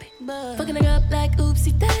 baby. Fucking it up like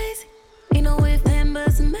oopsie daisy. Ain't no if, then,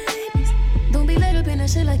 buts, and maybes. Don't be laid up in that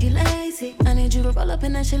shit like you lazy. I need you to roll up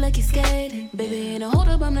in that shit like you skating. Baby, ain't no hold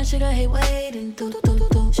up, I'm that shit I hate waiting.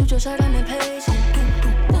 Shoot your shot, I'm impatient.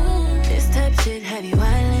 This type shit have you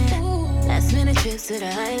wildin'. Last minute trips to the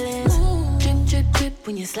islands. Drip, drip, drip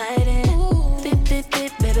when you're sliding. Dip, dip,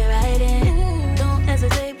 dip, baby, riding. Don't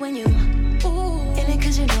hesitate when you in it,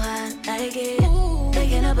 cause you know I like it.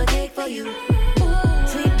 Baking up a cake for you.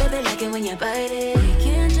 Sweet baby, like it when you bite it. We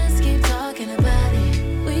can't just keep talking about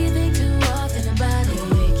it. We think too often about it.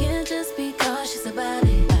 We can't just be cautious about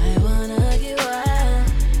it. I wanna get wild.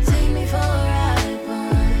 Take me for a ride,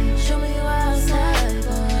 boy. Show me you outside,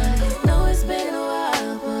 boy. Know it's been a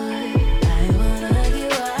while, boy. I wanna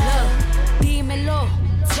get wild. Dímelo,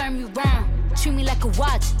 turn me round. Treat me like a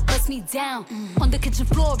watch, bust me down. On the kitchen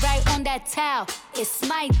floor, right on that towel. It's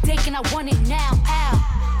my dick and I want it now.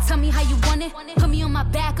 Ow. Tell me how you want it. Put me on my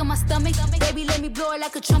back, on my stomach. Baby, let me blow it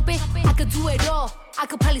like a trumpet. I could do it all. I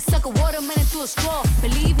could probably suck a watermelon through a straw.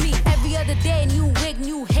 Believe me, every other day, new wig,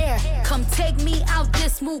 new hair. Come take me out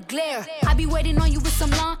this smooth glare. I be waiting on you with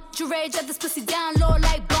some lingerie. Drop this pussy down low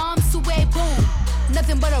like bombs. Sway, boom.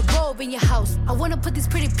 Nothing but a robe in your house. I wanna put these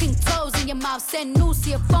pretty pink toes in your mouth. Send news to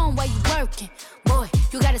your phone while you working. Boy,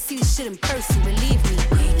 you gotta see this shit in person, believe me.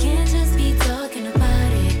 We can't just be talking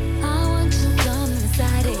about it. I want you to come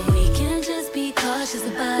inside it. We can't just be cautious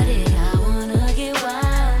about it. I wanna get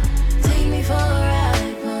wild. Take me for a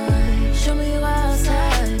ride, boy. Show me you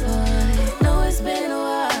outside, boy. Know it's been a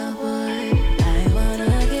while, boy. I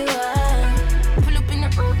wanna get wild. Pull up in the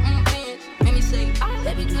Benz, make me say,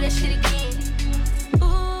 let me do that shit again.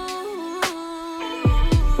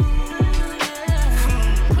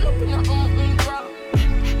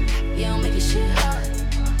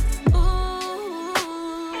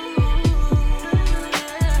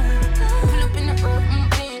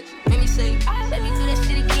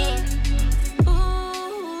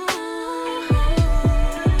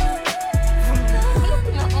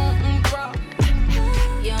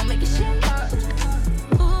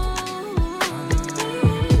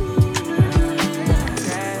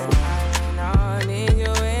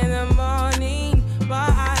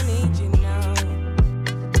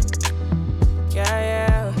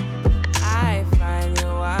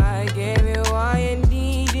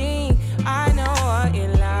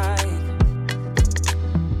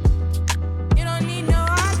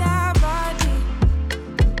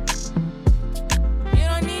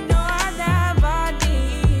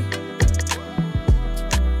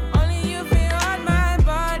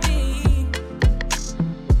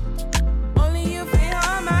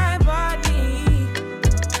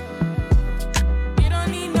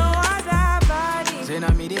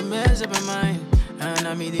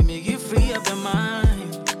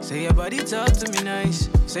 talk to me nice.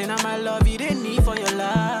 Say now my love you didn't need for your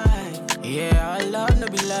life. Yeah, our love no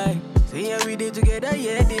be like. Say yeah, we did together,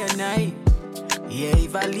 yeah, day and night. Yeah,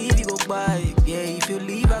 if I leave, you go by. Yeah, if you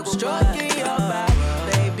leave, I go stroking your body,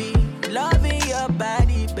 baby. Loving your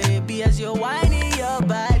body, baby. As you're whining your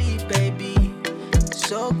body, baby.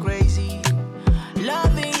 So crazy.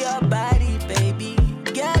 Loving your body, baby.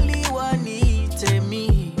 Girl, you want need to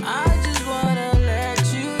me. I just wanna let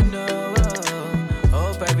you know.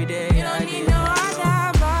 Hope every day you don't need no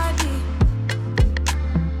other body.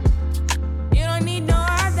 You don't need no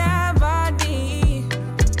other body.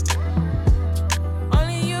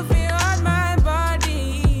 Only you feel on my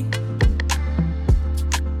body.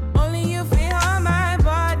 Only you feel on my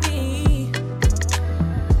body.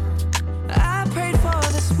 I prayed for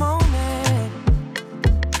this moment.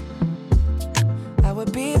 I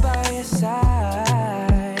would be by your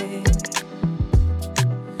side.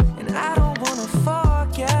 And I don't wanna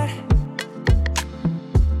forget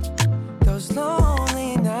those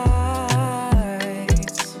lonely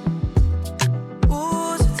nights.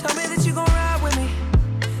 Ooh, so tell me that you gon' ride with me.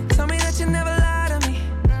 Tell me that you never lie to me.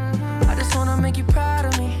 I just wanna make you proud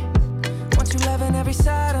of me. Want you loving every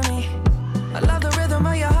side of me. I love the rhythm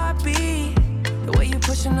of your heartbeat. The way you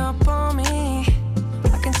pushing up on me.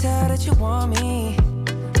 I can tell that you want me.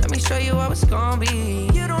 Let me show you how it's gonna be.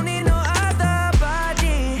 You don't need no other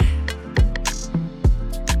body.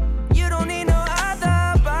 You don't need no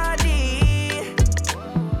other body.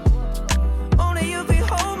 Only you can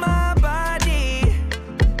hold my body.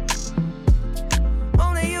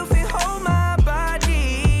 Only you can hold my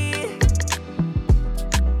body.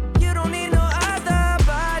 You don't need no other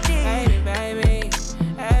body. Hey, baby,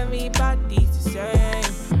 everybody's the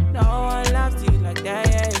same. No one loves you like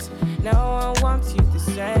that. No one wants you the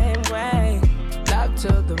same way. Love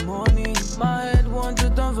till the morning. My head wants to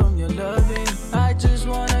turn from your loving. I just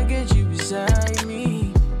wanna get you beside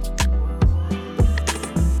me.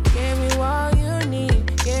 Give me all you need.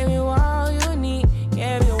 Give me all you need.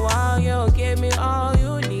 Give you all you. Give me all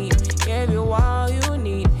you need. Give you all you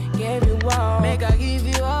need. Give you all. Make I give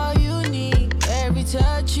you all you need. Every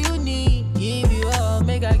touch you need. Give you all.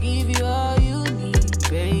 Make I give you all you need,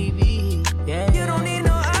 baby. Yeah. You don't need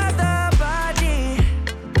no other body.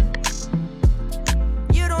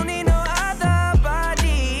 You don't need no other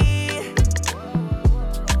body.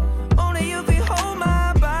 Only you can hold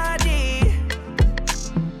my body.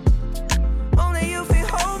 Only you can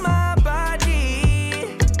hold my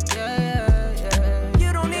body. Yeah, yeah.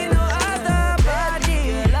 You don't need no other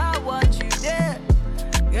body. Girl, I want you there.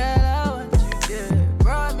 Girl, I want you there.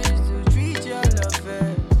 Promise to treat your love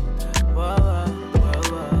fair. Whoa, whoa, whoa,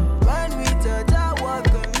 whoa. When we touch, I will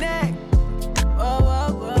connect. Whoa, whoa,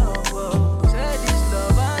 whoa, whoa. Say this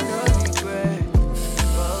love, I know regret.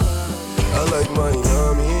 I like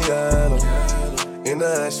Miami, Yellow. In the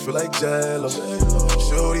ass, feel like Jello.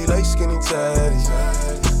 Shorty like skinny tatties.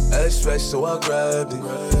 Ass fat, so I grabbed it.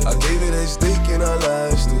 I gave it a stick and I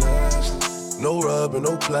lashed it. No rubber,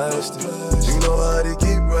 no plastic. You know how to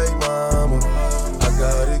get right, mama. I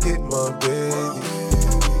gotta get my baby.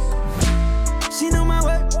 She know my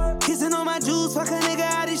work, kissing on my juice, fuck a nigga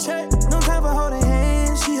out his shirt. No time for holding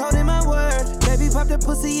hands, she holding my word. Baby pop the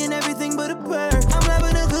pussy and everything but a bird. I'm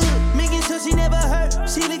loving her good, making sure she never hurt.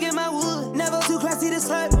 She look at my wood, never too classy to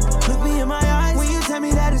slut. Look me in my eyes when you tell me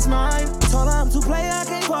that it's mine. Told her I'm too play, I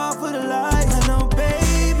can't fall for the lies. I know,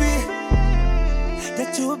 baby,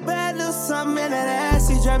 that you a bad little something and that ass,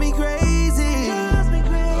 you drive me crazy.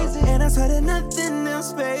 And I swear that nothing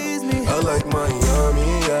else pays me. I like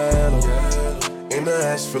Miami, Yellow. In the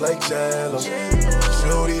ass, feel like Jello.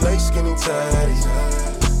 Shorty like skinny tatties.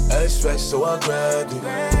 Ass fat, so I grabbed it.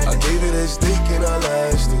 I gave it a stick and I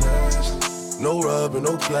lashed it. No rubber,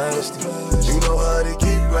 no plastic. You know how to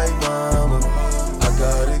get right, mama. I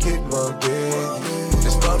gotta get my baby.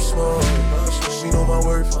 It's Pop Smoke. She know my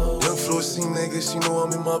worth. Young Flossy nigga, she know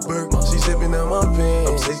I'm in my burp. She zipping out my pants.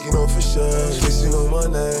 I'm taking off her shirt. Kissing on my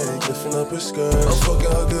neck, lifting up her skirt. I'm fucking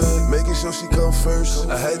her good, making sure she come first.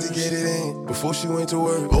 I had to get it in before she went to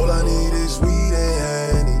work. All I need is weed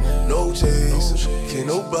and honey. No chaser, can't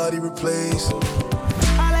nobody replace her.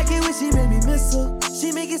 I like it when she make me miss her.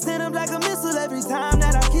 She make it stand up like a missile every time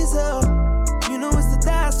that I kiss her. You know it's the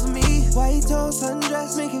thighs for me. White toast,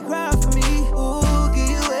 sundress, make it cry for me. Ooh, get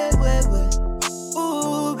you wet, wet, wet.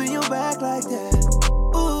 Ooh, bend your back like that.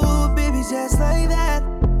 Ooh, baby, just like that.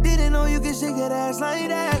 Didn't know you could shake that ass like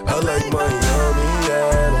that. I like Miami,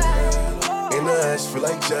 Yellow. In the ass, feel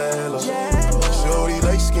like Jello. Shorty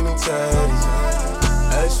like skinny tatties.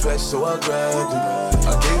 Ass fat, so I grabbed it.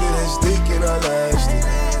 I gave it a stick and I lashed it.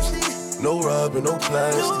 No rubber, no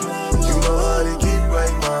plastic. You know how to get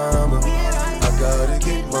right, mama.